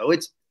mean, we know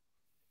it's,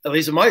 at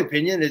least in my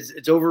opinion, it's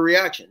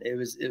overreaction. It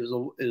was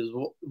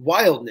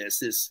wildness.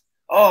 This,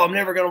 oh, I'm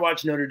never going to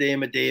watch Notre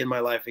Dame a day in my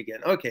life again.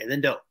 Okay,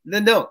 then don't.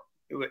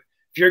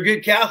 If you're a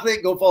good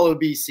Catholic, go follow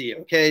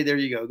BC. Okay, there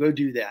you go. Go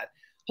do that.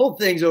 Whole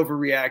thing's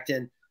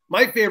overreacting.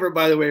 My favorite,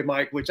 by the way,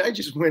 Mike, which I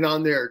just went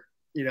on there,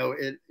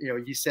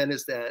 you sent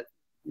us that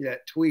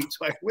tweet.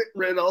 So I went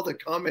and read all the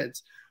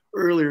comments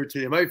earlier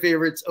today. My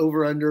favorite's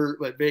over under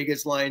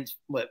Vegas lines,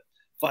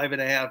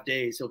 5.5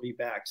 days he'll be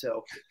back.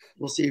 So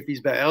we'll see if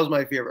he's back. That was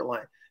my favorite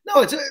line.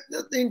 No,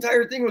 the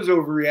entire thing was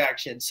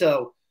overreaction.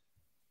 So,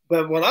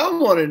 but what I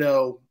want to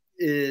know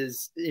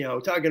is,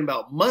 talking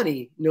about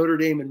money, Notre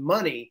Dame and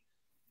money.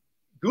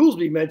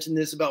 Goolsby mentioned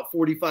this about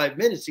 45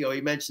 minutes ago.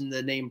 He mentioned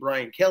the name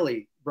Brian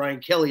Kelly.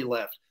 Brian Kelly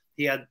left.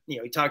 He had, he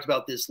talked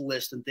about this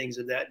list and things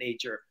of that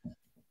nature.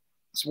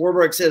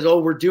 Swarbrick says, oh,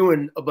 we're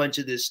doing a bunch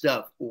of this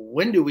stuff.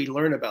 When do we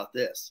learn about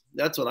this?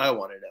 That's what I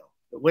want to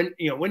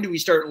know. When do we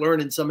start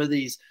learning some of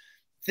these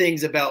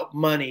things about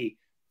money?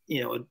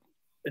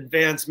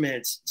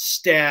 advancements,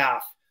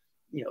 staff.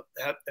 You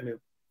know, I mean,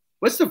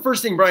 what's the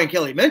first thing Brian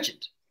Kelly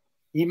mentioned?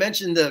 He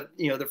mentioned the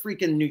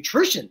freaking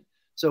nutrition.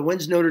 So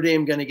when's Notre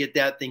Dame going to get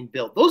that thing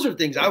built? Those are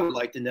things I would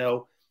like to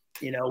know.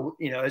 You know,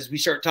 as we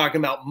start talking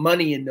about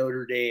money in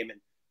Notre Dame and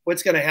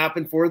what's going to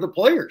happen for the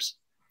players.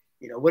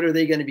 You know, what are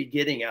they going to be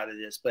getting out of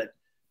this? But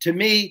to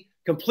me,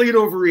 complete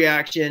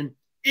overreaction.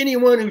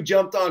 Anyone who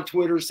jumped on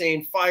Twitter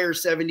saying fire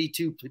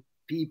 72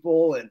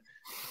 people and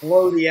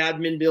blow the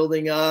admin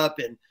building up,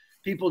 and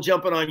people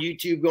jumping on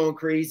YouTube going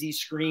crazy,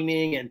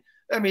 screaming. And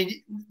I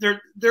mean,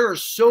 there are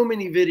so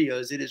many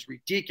videos. It is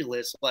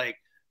ridiculous. Like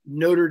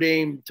Notre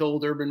Dame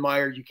told Urban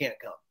Meyer, you can't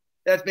come.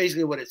 That's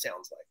basically what it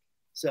sounds like.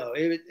 So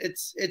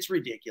it's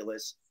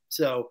ridiculous.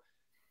 So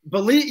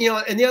believe, you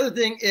know, and the other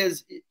thing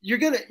is you're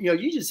going to, you know,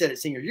 you just said it,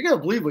 Singer, you're going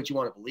to believe what you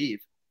want to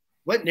believe,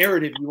 what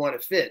narrative you want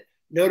to fit.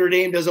 Notre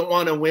Dame doesn't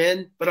want to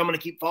win, but I'm going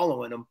to keep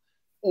following them.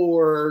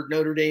 Or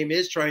Notre Dame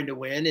is trying to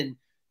win, and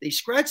they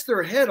scratch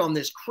their head on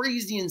this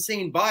crazy,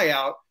 insane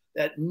buyout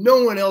that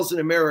no one else in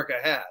America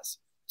has.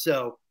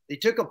 So they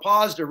took a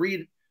pause to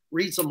read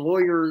some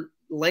lawyer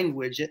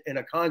language in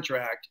a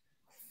contract.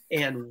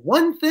 And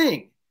one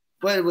thing,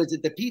 what was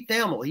it, the Pete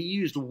Thamel, he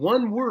used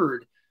one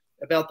word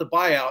about the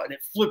buyout, and it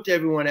flipped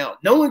everyone out.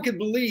 No one could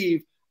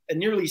believe a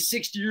nearly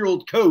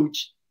 60-year-old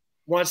coach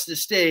wants to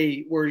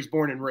stay where he's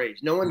born and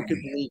raised. No one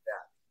could believe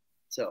that.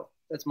 So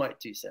that's my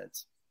 2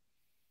 cents.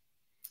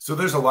 So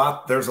there's a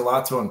lot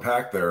to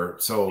unpack there.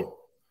 So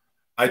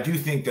I do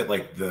think that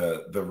like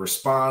the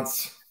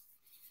response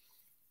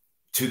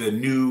to the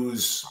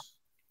news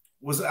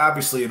was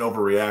obviously an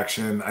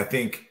overreaction. I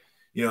think,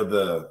 you know,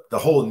 the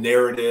whole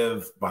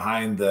narrative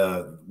behind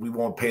we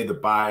won't pay the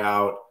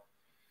buyout.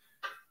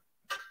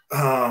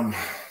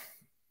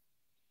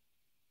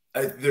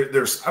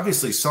 There's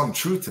obviously some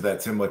truth to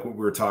that, Tim, like what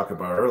we were talking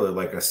about earlier,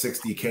 like a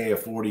 60K, a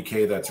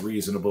 40K, that's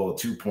reasonable, a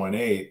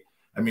 2.8.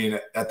 I mean,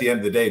 at the end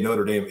of the day,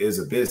 Notre Dame is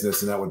a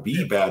business, and that would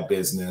be bad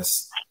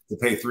business to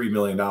pay $3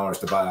 million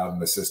to buy out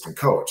an assistant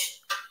coach.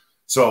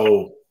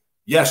 So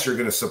yes, you're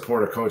going to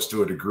support a coach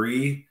to a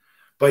degree,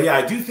 but yeah,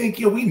 I do think,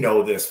 you know, we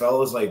know this,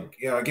 fellas, like,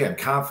 you know, again,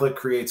 conflict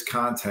creates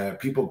content.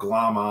 People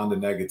glom on to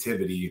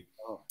negativity.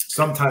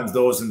 Sometimes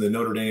those in the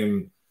Notre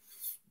Dame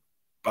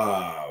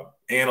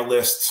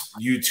analysts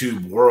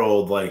YouTube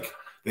world, like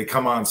they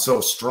come on so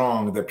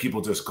strong that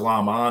people just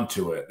glom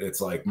onto it.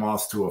 It's like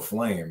moths to a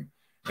flame,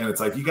 and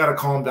it's like you got to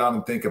calm down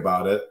and think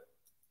about it.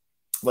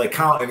 Like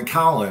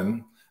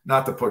Colin,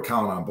 not to put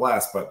Colin on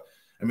blast, but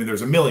I mean,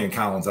 there's a million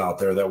Collins out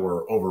there that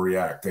were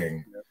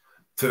overreacting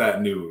to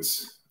that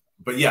news.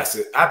 But yes,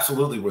 it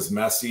absolutely was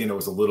messy, and it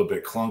was a little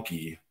bit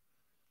clunky.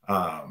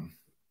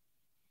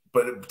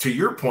 But to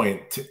your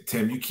point,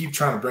 Tim, you keep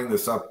trying to bring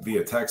this up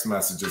via text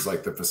messages,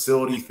 like the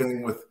facility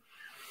thing with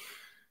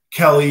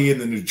Kelly and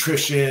the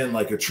nutrition,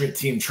 like a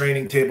team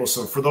training table.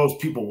 So for those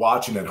people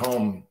watching at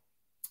home,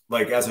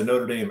 like as a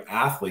Notre Dame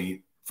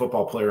athlete,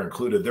 football player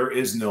included, there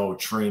is no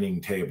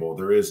training table.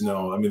 There is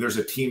no, I mean, there's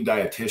a team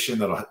dietitian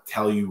that'll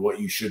tell you what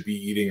you should be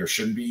eating or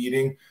shouldn't be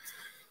eating.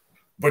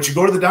 But you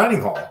go to the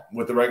dining hall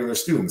with the regular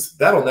students.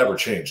 That'll never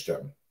change,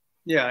 Tim.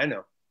 Yeah, I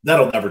know.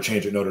 That'll never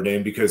change at Notre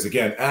Dame, because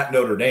again, at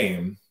Notre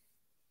Dame,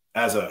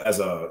 as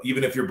a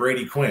even if you're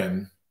Brady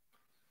Quinn,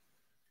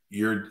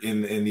 you're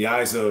in the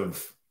eyes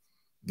of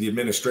the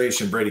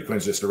administration, Brady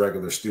Quinn's just a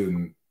regular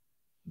student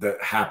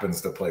that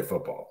happens to play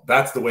football.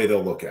 That's the way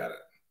they'll look at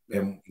it.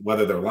 And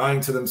whether they're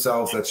lying to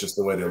themselves, that's just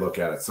the way they look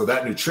at it. So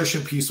that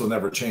nutrition piece will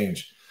never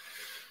change.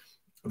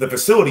 The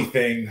facility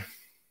thing,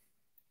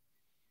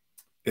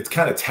 it's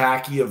kind of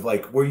tacky of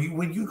like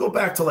when you go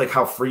back to like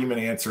how Freeman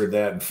answered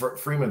that, and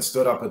Freeman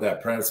stood up at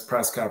that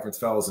press conference,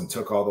 fellas, and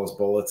took all those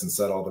bullets and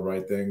said all the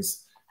right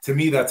things. To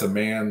me, that's a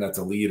man, that's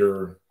a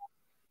leader.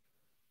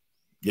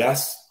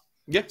 Yes.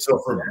 Yeah. So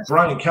for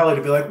Brian Kelly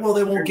to be like, well,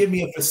 they won't give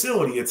me a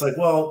facility. It's like,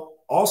 well,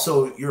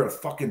 also you're a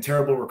fucking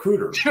terrible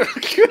recruiter.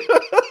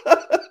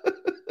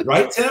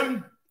 Right,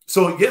 Tim?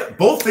 So yeah,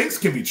 both things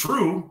can be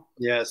true.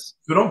 Yes.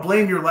 So don't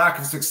blame your lack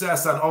of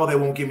success on, oh, they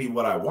won't give me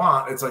what I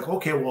want. It's like,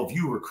 okay, well, if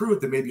you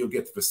recruit, then maybe you'll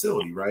get the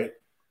facility, right?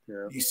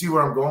 Yeah. You see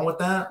where I'm going with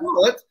that?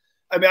 Well,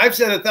 I mean, I've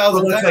said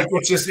 1,000 times.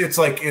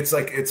 Like, it's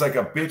like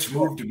a bitch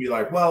move to be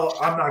like, well,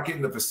 I'm not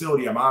getting the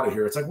facility, I'm out of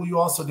here. It's like, well, you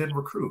also didn't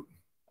recruit.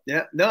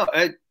 Yeah, no,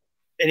 and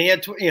he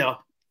had,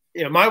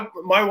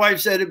 my wife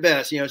said it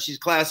best. You know, she's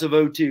class of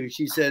 02.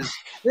 She says,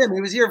 "Tim,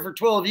 he was here for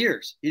 12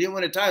 years. He didn't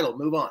win a title.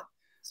 Move on."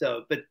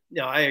 So, but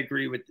no, I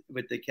agree with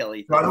the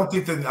Kelly thing. I don't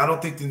think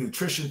the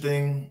nutrition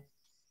thing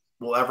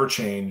will ever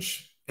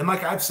change. And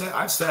like I've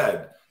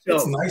said,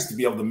 it's nice to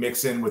be able to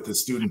mix in with the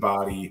student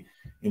body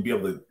and be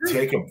able to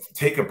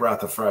take a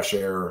breath of fresh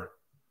air,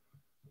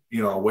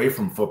 you know, away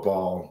from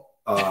football.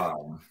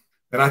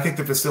 And I think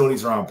the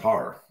facilities are on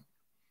par.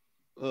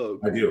 Oh,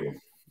 I do.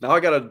 Now I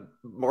got to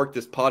mark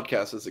this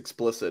podcast as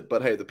explicit,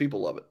 but hey, the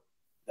people love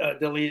it.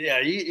 Delete. Yeah,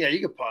 you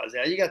can pause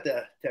that. You got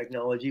the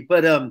technology,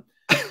 but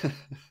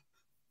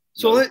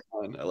so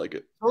I like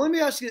it. So let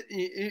me ask you.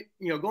 You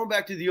know, going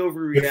back to the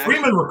overreaction.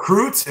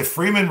 If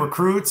Freeman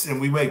recruits,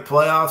 and we make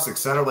playoffs,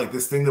 etc., like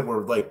this thing that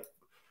we're like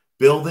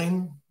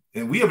building,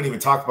 and we haven't even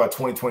talked about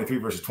 2023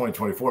 versus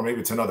 2024. Maybe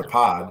it's another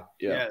pod.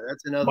 Yeah,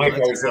 that's another. Mike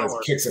always says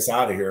kicks us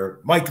out of here.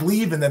 Mike,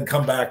 leave and then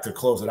come back to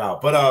close it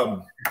out.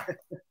 But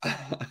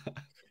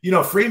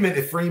Freeman,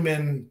 if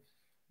Freeman,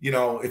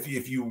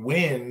 if you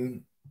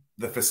win,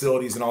 the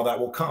facilities and all that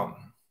will come.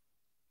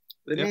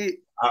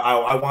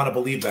 I want to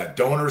believe that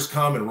donors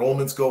come,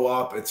 enrollments go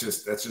up. That's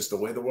just the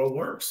way the world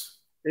works.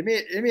 Let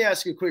me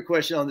ask you a quick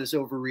question on this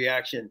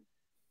overreaction.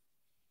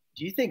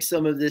 Do you think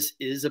some of this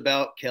is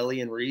about Kelly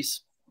and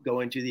Reese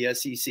going to the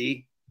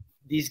SEC?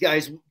 These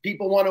guys,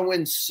 people want to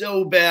win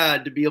so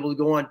bad to be able to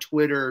go on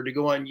Twitter, to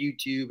go on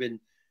YouTube and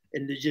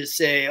to just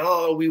say,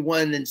 oh, we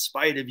won in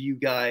spite of you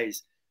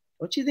guys.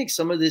 Don't you think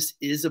some of this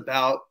is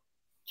about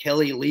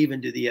Kelly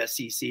leaving to the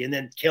SEC? And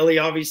then Kelly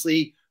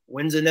obviously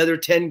wins another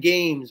 10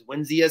 games,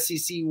 wins the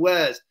SEC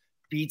West,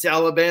 beats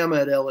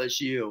Alabama at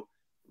LSU.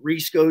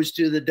 Reese goes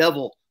to the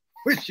devil,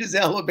 which is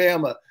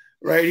Alabama,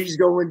 right? He's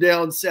going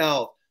down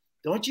south.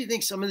 Don't you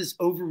think some of this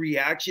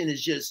overreaction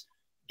is just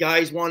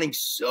guys wanting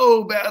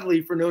so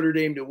badly for Notre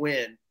Dame to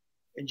win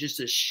and just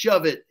to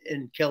shove it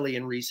in Kelly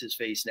and Reese's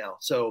face now?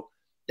 So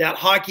that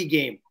hockey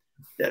game,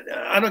 that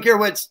I don't care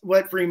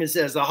what Freeman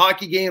says, the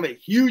hockey game, a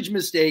huge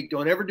mistake.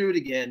 Don't ever do it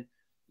again,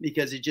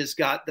 because it just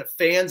got the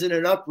fans in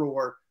an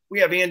uproar.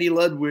 We have Andy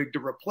Ludwig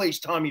to replace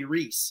Tommy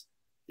Reese.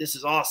 This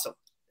is awesome.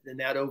 And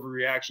then that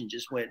overreaction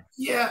just went.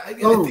 Yeah, I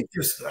think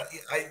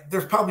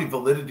there's probably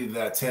validity to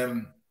that,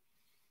 Tim.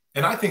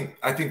 And I think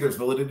there's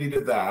validity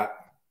to that.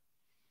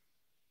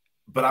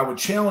 But I would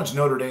challenge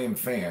Notre Dame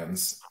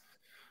fans.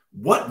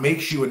 What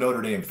makes you a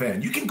Notre Dame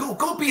fan? You can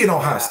go be an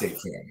Ohio State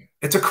fan.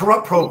 It's a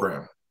corrupt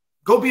program.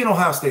 Go be an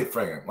Ohio State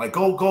fan. Like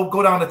go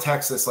down to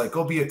Texas. Like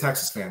go be a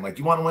Texas fan. Like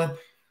you want to win.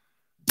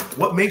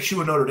 What makes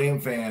you a Notre Dame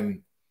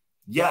fan?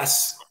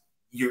 Yes,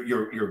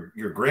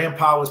 your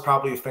grandpa was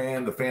probably a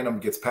fan. The fandom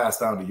gets passed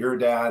down to your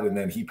dad, and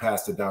then he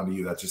passed it down to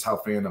you. That's just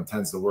how fandom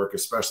tends to work,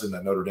 especially in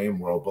that Notre Dame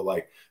world. But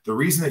like the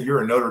reason that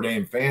you're a Notre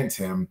Dame fan,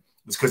 Tim,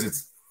 is because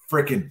it's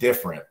freaking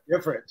different.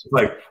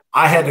 Like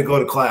I had to go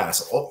to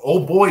class.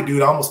 Oh boy,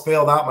 dude, I almost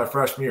failed out my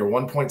freshman year.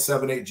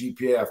 1.78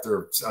 GPA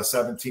after a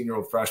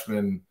 17-year-old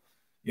freshman,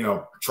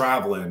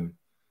 traveling.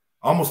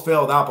 Almost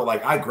failed out, but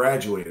like I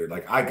graduated.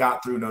 Like I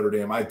got through Notre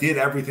Dame. I did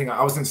everything.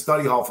 I was in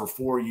study hall for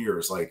 4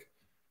 years. Like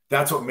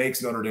that's what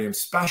makes Notre Dame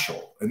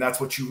special, and that's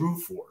what you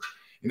root for.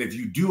 And if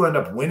you do end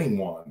up winning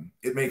one,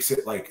 it makes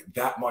it like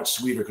that much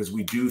sweeter because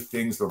we do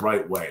things the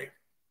right way.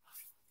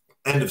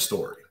 End of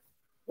story.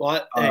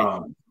 Well,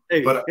 when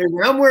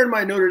I'm wearing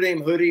my Notre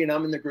Dame hoodie and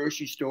I'm in the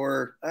grocery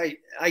store,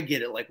 I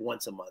get it like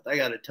once a month. I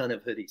got a ton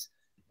of hoodies.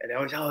 And I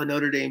always,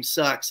 Notre Dame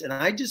sucks. And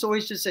I just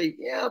always say,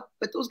 yeah,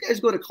 but those guys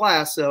go to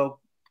class, so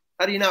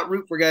how do you not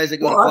root for guys that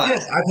go to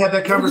class? I've had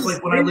that conversation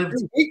when I lived.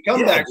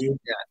 Comeback.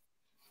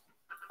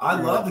 I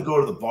love to go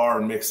to the bar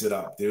and mix it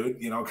up,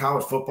 dude.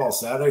 College football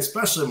Saturday,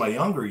 especially in my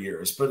younger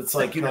years. But it's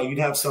like, you'd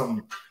have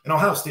some – and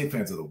Ohio State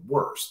fans are the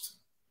worst.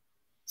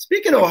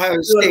 Speaking of Ohio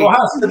State.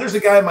 There's a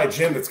guy in my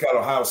gym that's got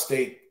Ohio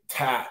State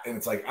tat, and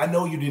it's like, I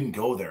know you didn't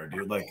go there,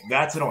 dude. Like,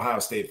 that's an Ohio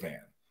State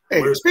fan.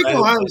 Hey, speaking of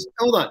Ohio State,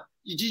 hold on.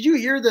 Did you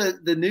hear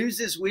the news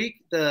this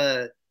week?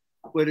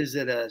 What is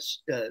it?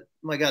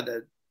 My God,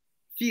 the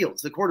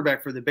Fields, the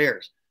quarterback for the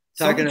Bears,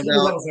 talking about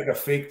that was like a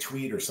fake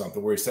tweet or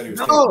something where he said he was.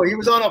 No, he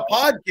was on a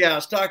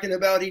podcast talking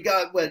about he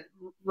got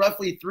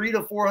roughly $300,000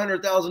 to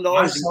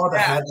 $400,000.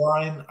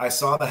 I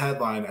saw the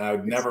headline, and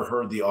I've never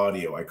heard the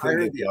audio. I couldn't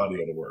get the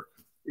audio to work.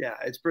 Yeah,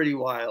 it's pretty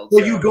wild.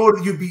 Well,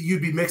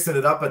 you'd be mixing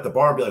it up at the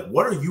bar and be like,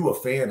 what are you a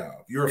fan of?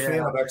 You're a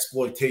fan of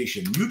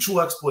exploitation, mutual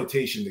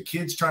exploitation. The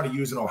kid's trying to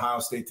use an Ohio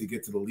State to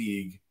get to the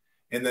league,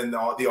 and then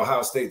the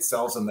Ohio State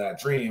sells them that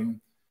dream,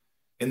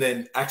 and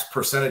then X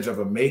percentage of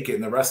them make it,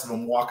 and the rest of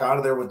them walk out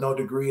of there with no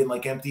degree and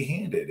like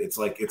empty-handed. It's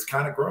like, it's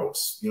kind of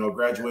gross,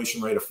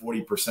 graduation rate of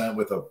 40%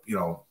 with a,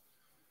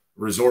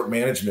 resort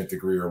management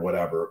degree or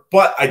whatever.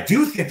 But I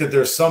do think that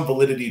there's some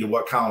validity to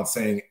what Colin's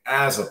saying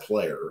as a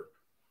player.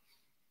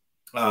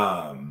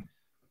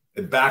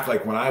 Back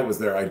like when I was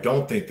there, I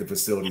don't think the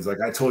facilities,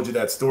 like I told you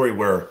that story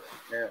where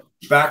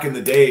back in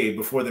the day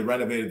before they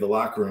renovated the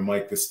locker room,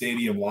 like the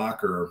stadium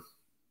locker,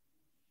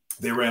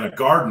 they ran a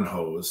garden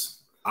hose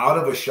out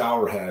of a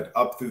shower head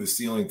up through the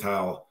ceiling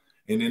tile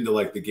and into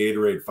like the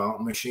Gatorade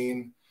fountain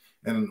machine.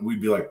 And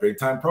we'd be like, big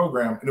time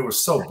program. And it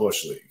was so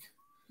Bush League,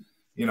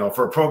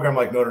 for a program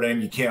like Notre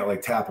Dame, you can't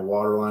like tap a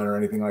water line or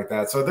anything like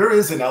that. So there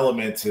is an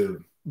element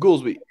to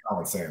Goolsby.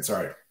 I'm saying,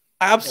 sorry.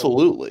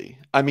 Absolutely.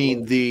 I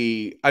mean,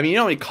 you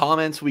know how many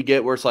comments we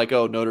get where it's like,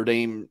 oh, Notre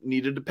Dame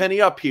needed to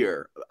penny up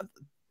here.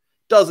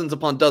 Dozens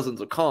upon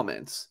dozens of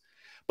comments.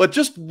 But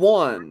just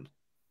one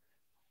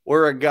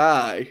where a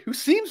guy who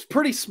seems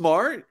pretty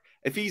smart,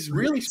 if he's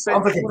really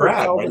spent – sounds like a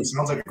grad, right? He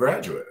sounds like a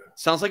graduate.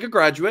 Sounds like a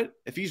graduate.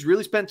 If he's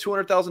really spent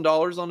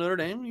 $200,000 on Notre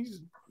Dame,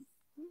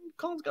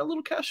 Colin's got a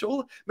little cash.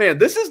 Man,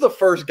 this is the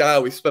first guy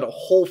we spent a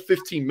whole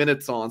 15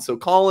 minutes on. So,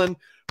 Colin,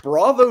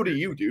 bravo to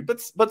you, dude.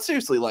 But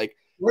seriously, like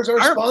 – where's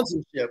our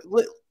sponsorship?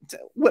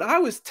 When I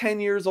was 10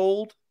 years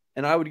old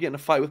and I would get in a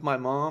fight with my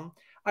mom,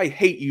 I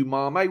hate you,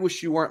 Mom. I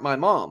wish you weren't my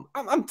mom.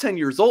 I'm 10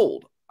 years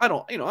old. I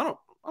don't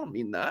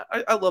mean that.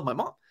 I love my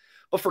mom.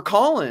 But for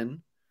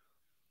Colin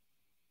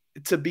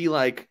to be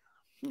like,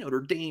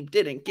 Notre Dame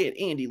didn't get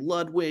Andy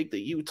Ludwig,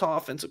 the Utah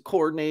offensive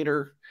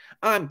coordinator.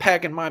 I'm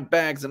packing my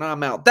bags and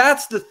I'm out.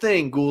 That's the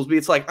thing, Goolsby.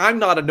 It's like, I'm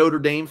not a Notre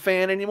Dame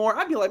fan anymore.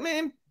 I'd be like,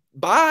 man,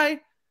 bye.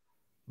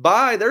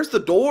 There's the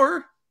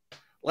door.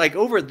 Like,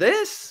 over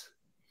this.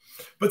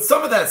 But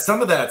some of that's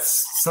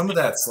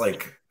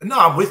like, no,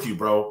 I'm with you,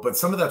 bro. But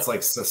some of that's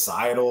like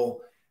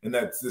societal, and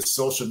that this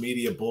social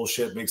media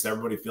bullshit makes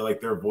everybody feel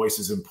like their voice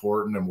is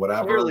important and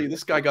whatever. Clearly,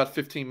 this guy got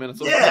 15 minutes.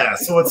 Yeah,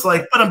 so it's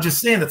like, but I'm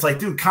just saying, it's like,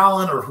 dude,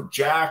 Colin or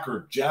Jack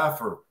or Jeff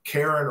or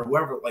Karen or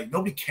whoever, like,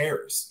 nobody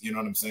cares. You know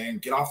what I'm saying?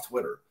 Get off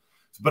Twitter.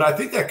 But I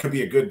think that could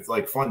be a good,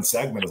 like, fun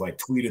segment of like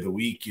tweet of the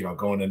week, you know,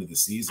 going into the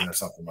season or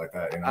something like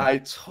that. You know?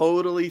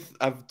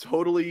 I've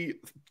totally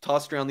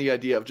tossed around the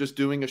idea of just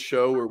doing a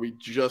show where we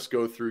just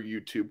go through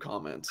YouTube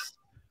comments.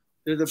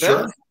 They're the best.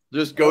 Sure.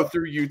 Just go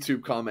through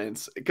YouTube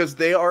comments because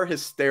they are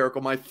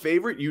hysterical. My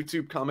favorite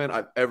YouTube comment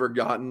I've ever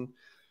gotten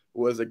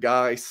was a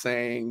guy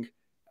saying,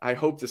 I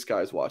hope this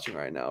guy's watching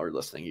right now or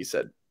listening. He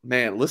said,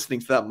 man,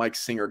 listening to that Mike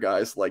Singer guy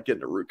is like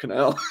getting a root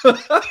canal.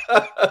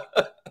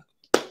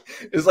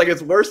 It's like,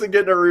 it's worse than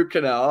getting a root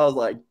canal. I was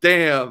like,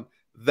 damn,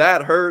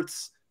 that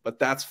hurts, but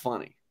that's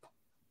funny.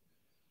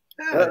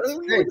 Yeah,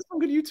 some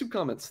good YouTube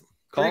comments.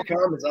 Great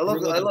comments. I love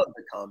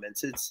the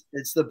comments.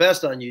 It's the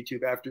best on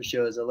YouTube after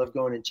shows. I love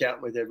going and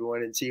chatting with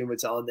everyone and seeing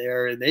what's on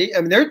there. And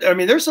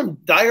there's some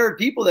diehard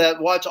people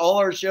that watch all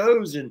our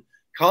shows and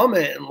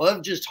comment and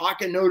love just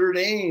talking Notre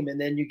Dame. And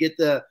then you get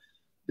the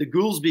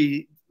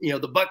Goolsby, you know,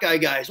 the Buckeye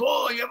guys.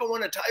 Whoa, you haven't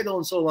won a title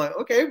and so on.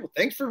 Okay, well,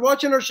 thanks for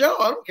watching our show.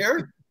 I don't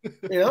care.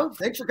 You know,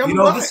 thanks for coming.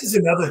 You know, by. this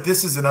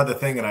is another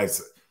thing, and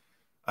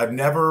I've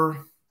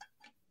never.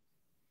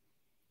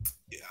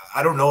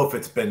 I don't know if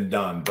it's been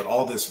done, but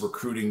all this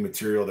recruiting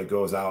material that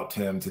goes out,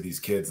 Tim, to these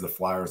kids, the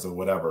flyers or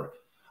whatever,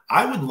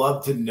 I would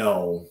love to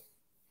know,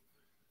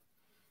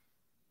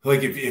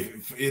 like,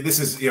 if this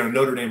is, you know,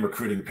 Notre Dame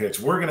recruiting pitch,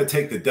 we're going to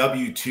take the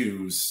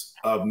W-2s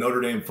of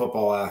Notre Dame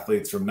football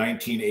athletes from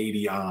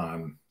 1980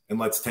 on, and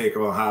let's take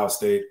Ohio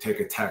State,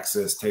 take a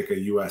Texas, take a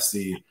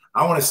USC.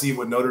 I want to see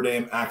what Notre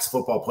Dame acts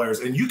football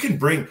players, and you can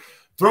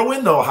throw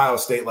in the Ohio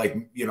State, like,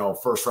 you know,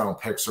 first round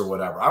picks or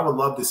whatever. I would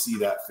love to see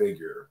that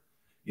figure.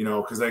 You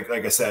know, because like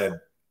I said,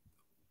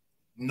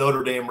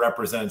 Notre Dame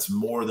represents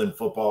more than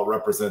football,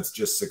 represents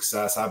just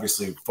success.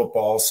 Obviously,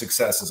 football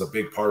success is a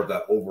big part of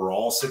that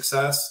overall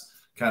success,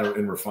 kind of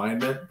in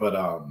refinement.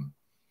 But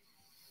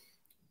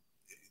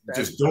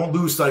just don't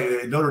lose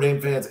sight. Notre Dame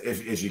fans,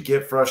 as you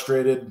get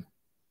frustrated,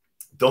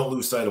 don't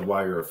lose sight of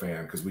why you're a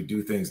fan, because we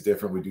do things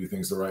different. We do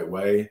things the right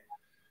way.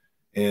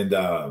 And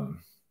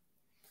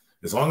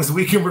as long as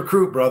we can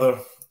recruit, brother,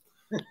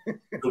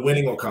 the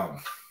winning will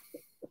come.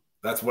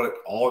 That's what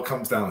all it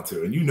comes down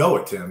to, and you know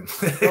it, Tim.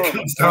 It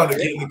comes down to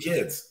getting the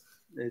kids.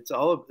 It's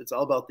all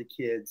about the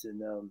kids and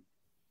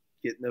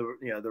getting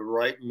the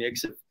right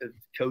mix of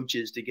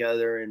coaches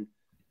together. And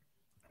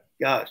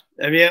God,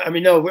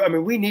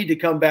 we need to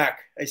come back.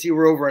 I see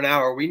we're over an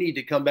hour. We need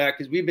to come back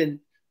because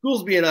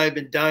Goolsby and I have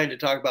been dying to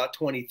talk about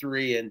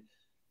 23. And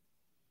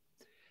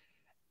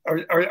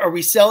are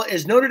we selling?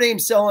 Is Notre Dame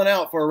selling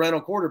out for a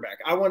rental quarterback?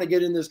 I want to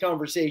get in this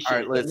conversation. All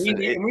right, listen.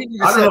 I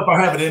don't know if I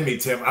have it in me,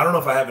 Tim. I don't know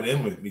if I have it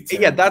in with me, Tim.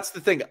 Yeah, that's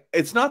the thing.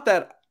 It's not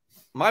that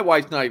my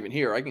wife's not even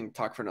here. I can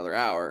talk for another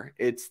hour.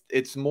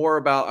 It's more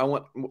about, I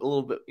want a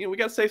little bit. You know, we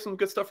got to save some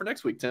good stuff for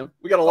next week, Tim.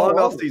 We got a long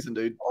off season,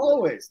 dude.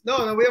 Always.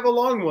 No, we have a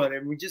long one,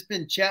 and we've just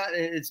been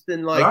chatting. It's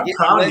been like, I'm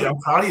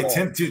proud of you,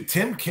 Tim. Too.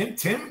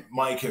 Tim,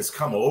 Mike has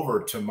come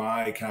over to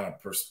my kind of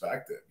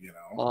perspective. You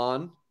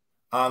know,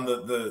 on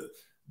the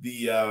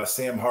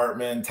Sam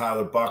Hartman,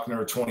 Tyler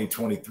Buckner,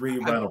 2023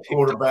 rental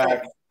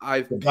quarterback.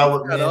 I've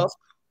development.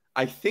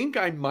 I think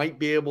I might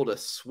be able to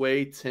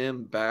sway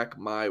Tim back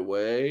my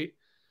way.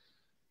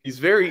 He's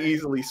very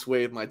easily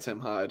swayed, my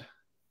Tim Hyde.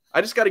 I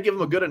just got to give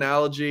him a good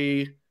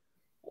analogy.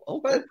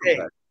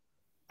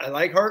 I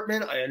like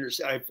Hartman. I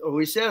understand. I've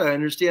always said I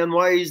understand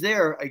why he's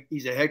there.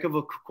 He's a heck of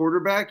a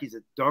quarterback. He's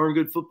a darn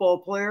good football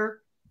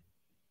player.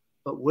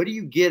 But what do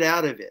you get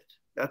out of it?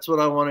 That's what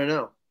I want to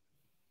know.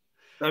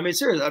 I mean,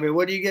 seriously. I mean,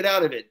 what do you get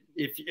out of it?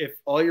 If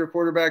all your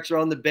quarterbacks are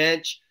on the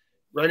bench,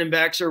 running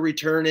backs are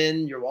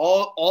returning, you're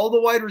all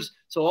the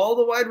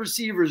wide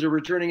receivers are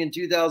returning in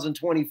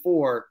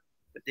 2024,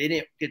 but they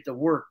didn't get to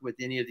work with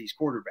any of these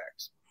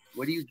quarterbacks.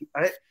 What do you?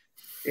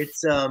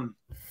 It's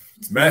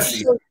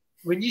messy.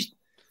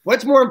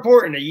 What's more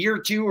important, a year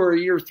 2 or a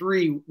year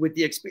 3 with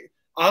the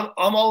I'm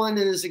all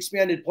into this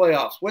expanded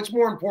playoffs. What's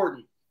more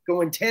important,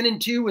 going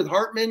 10-2 with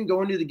Hartman,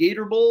 going to the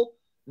Gator Bowl?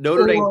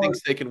 Notre Dame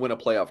thinks they can win a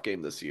playoff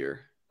game this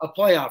year. A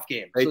playoff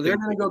game. So they're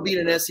going to go beat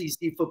an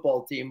SEC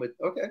football team with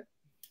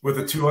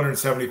a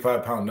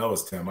 275-pound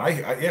nose, Tim.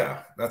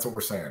 Yeah, that's what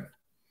we're saying.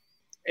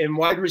 And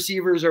wide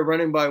receivers are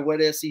running by what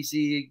SEC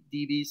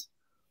DBs?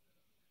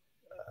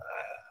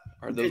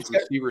 Are those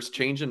receivers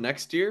changing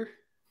next year?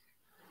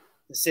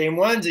 The same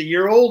ones, a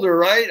year older,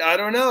 right? I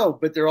don't know,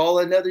 but they're all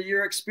another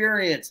year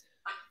experience.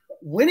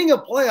 Winning a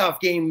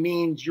playoff game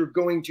means you're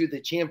going to the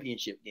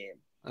championship game.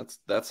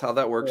 That's how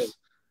that works.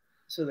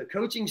 So the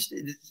coaching,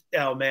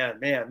 oh man,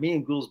 me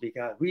and Goolsby,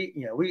 God, we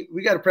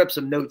got to prep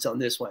some notes on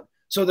this one.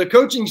 So the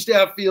coaching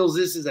staff feels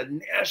this is a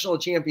national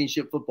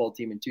championship football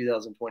team in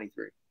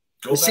 2023.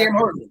 With Sam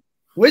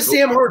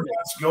Hartman.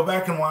 Go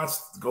back and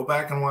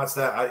watch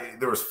that.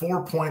 There was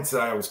 4 points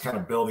that I was kind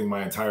of building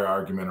my entire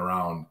argument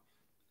around.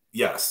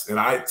 Yes,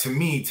 and to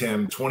me,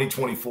 Tim,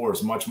 2024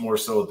 is much more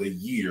so the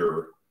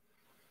year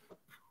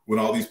when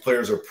all these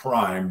players are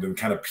primed and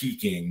kind of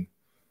peaking.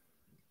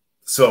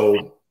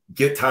 So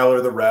get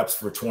Tyler the reps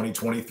for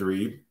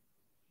 2023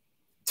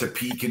 to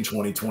peak in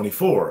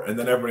 2024. And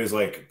then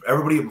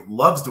everybody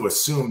loves to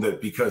assume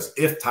that because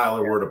if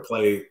Tyler were to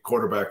play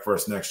quarterback for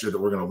us next year, that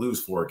we're going to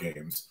lose 4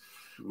 games,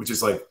 which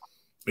is like,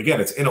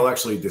 again, it's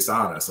intellectually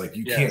dishonest. Like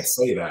you can't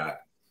say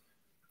that.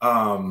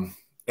 And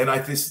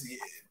I just,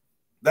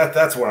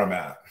 that's where I'm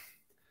at.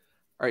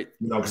 All right.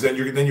 Because then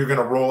you're going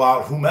to roll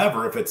out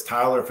whomever, if it's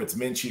Tyler, if it's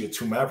Minchie, it's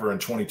whomever in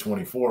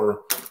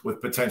 2024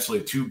 with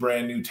potentially 2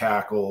 brand new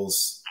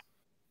tackles,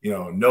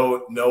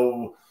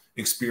 no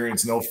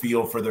experience, no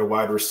feel for their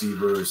wide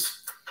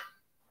receivers.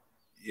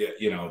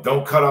 Yeah,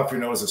 don't cut off your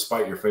nose and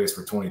spite your face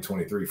for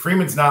 2023.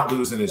 Freeman's not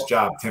losing his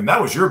job, Tim.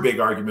 That was your big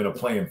argument of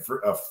playing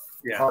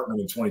Hartman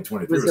in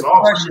 2023. It was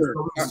all Freeman's to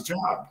lose his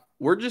job.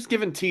 We're just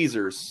giving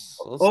teasers.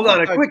 Hold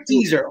on, a quick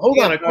teaser.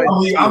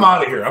 I'm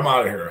out of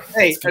here.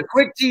 Hey, a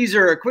quick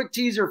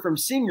teaser from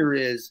Singer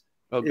is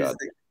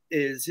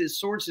his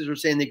sources are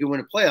saying they could win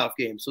a playoff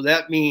game. So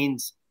that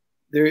means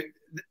they're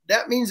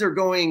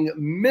going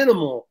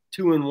minimal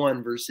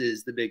 2-1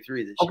 versus the big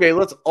 3 this year. Okay,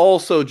 let's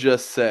also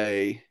just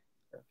say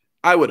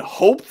I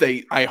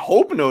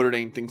hope Notre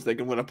Dame thinks they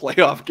can win a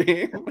playoff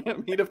game. I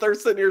mean, if they're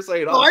sitting here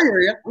saying, I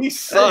hear you. We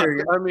suck.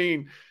 I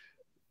mean,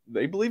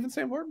 they believe in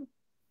Sam Hartman.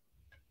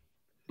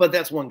 But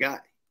that's one guy.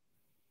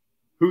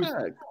 It's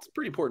a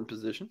pretty important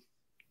position.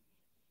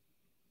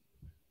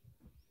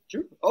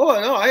 True. Oh,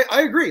 no,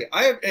 I agree.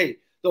 The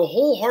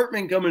whole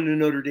Hartman coming to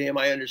Notre Dame,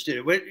 I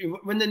understood it.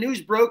 When the news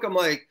broke, I'm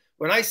like,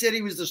 when I said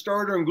he was the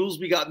starter and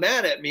Goolsby got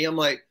mad at me, I'm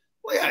like,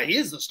 well, yeah, he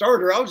is the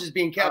starter. I was just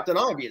being Captain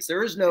Obvious.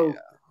 There is no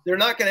they're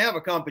not going to have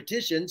a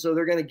competition, so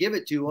they're going to give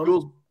it to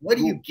him. What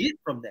do you get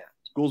from that?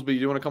 Goolsby, do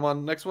you want to come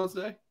on next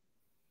Wednesday?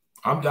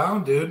 I'm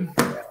down, dude.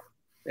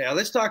 Yeah,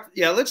 let's talk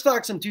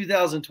some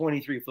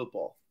 2023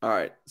 football. All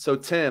right. So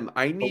Tim,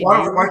 I need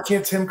why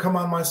can't Tim come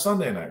on my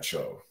Sunday night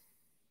show?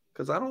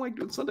 Because I don't like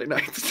doing Sunday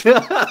nights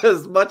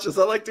as much as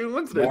I like doing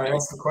Wednesday. Yeah,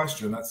 that's the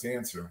question. That's the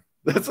answer.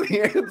 That's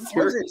the answer.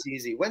 Wednesday's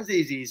easy.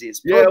 Wednesday's easy. It's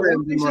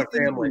programmed in my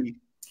family.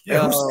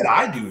 Yeah, who said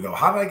I do though?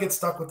 How did I get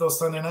stuck with those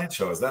Sunday night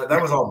shows? That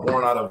was all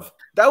born out of.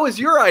 That was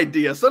your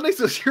idea. Sundays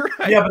was your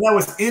idea. Yeah, but that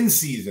was in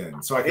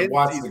season, so I could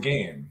watch the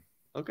game.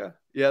 Okay.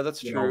 Yeah, that's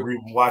true.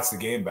 Watch the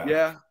game back.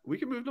 Yeah, we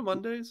can move to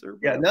Mondays or.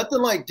 Yeah, nothing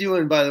like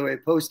doing, by the way,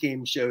 post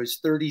game shows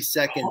 30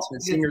 seconds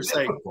when Singer's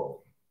like,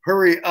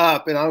 "Hurry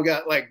up!" and I've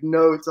got like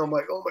notes. I'm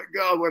like, "Oh my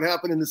god, what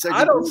happened in the second?"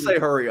 I don't say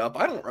hurry up.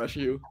 I don't rush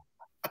you.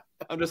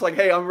 I'm just like,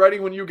 hey, I'm ready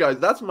when you guys.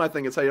 That's my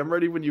thing. Is hey, I'm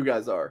ready when you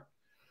guys are.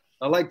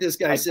 I like this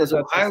guy says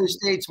Ohio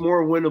State's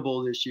more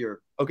winnable this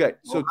year. Okay,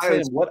 so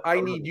Tim, what I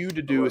need you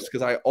to do is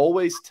because I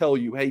always tell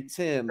you, hey,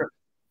 Tim,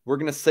 we're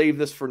going to save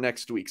this for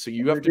next week. So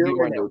you have to be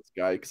my notes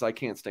guy because I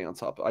can't stay on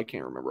top. I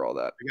can't remember all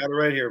that. I got it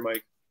right here,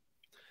 Mike.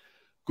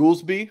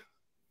 Goolsby,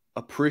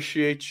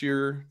 appreciate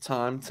your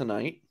time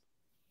tonight.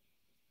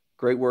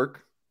 Great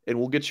work. And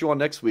we'll get you on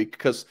next week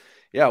because,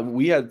 yeah,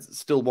 we had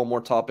still one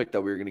more topic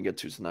that we were going to get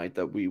to tonight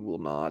that we will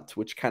not,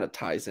 which kind of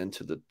ties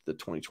into the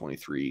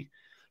 2023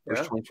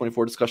 versus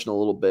 2024 discussion a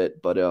little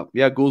bit. But,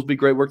 yeah, Goolsby,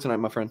 great work tonight,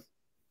 my friend.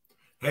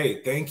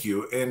 Hey, thank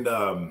you.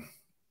 And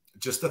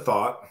just a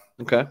thought.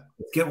 Okay.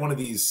 Let's get one of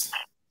these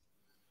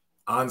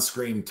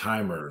on-screen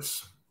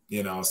timers,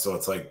 so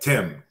it's like,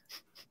 Tim,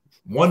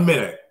 1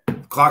 minute.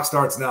 Clock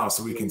starts now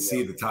so we can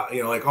see the top,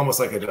 like almost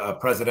like a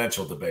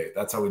presidential debate.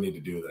 That's how we need to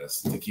do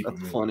this to keep it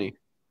moving. Funny.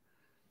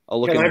 I'll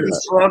look Can I be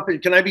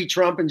Trump? Can I be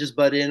Trump and just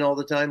butt in all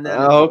the time then?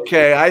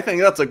 Okay, I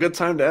think that's a good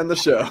time to end the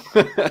show.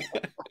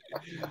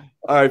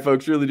 All right,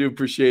 folks, really do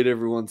appreciate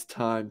everyone's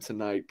time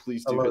tonight.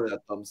 Please do hit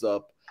that thumbs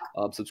up.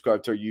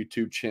 Subscribe to our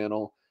YouTube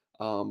channel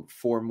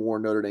for more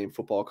Notre Dame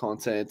football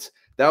content.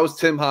 That was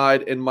Tim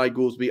Hyde and Mike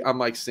Goolsby. I'm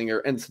Mike Singer,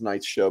 and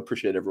tonight's show.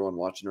 Appreciate everyone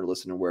watching or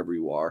listening wherever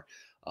you are.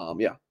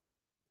 Yeah.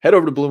 Head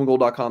over to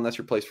blueandgold.com. That's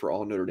your place for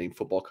all Notre Dame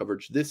football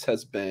coverage. This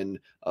has been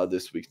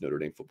this week's Notre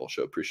Dame football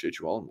show. Appreciate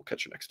you all, and we'll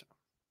catch you next time.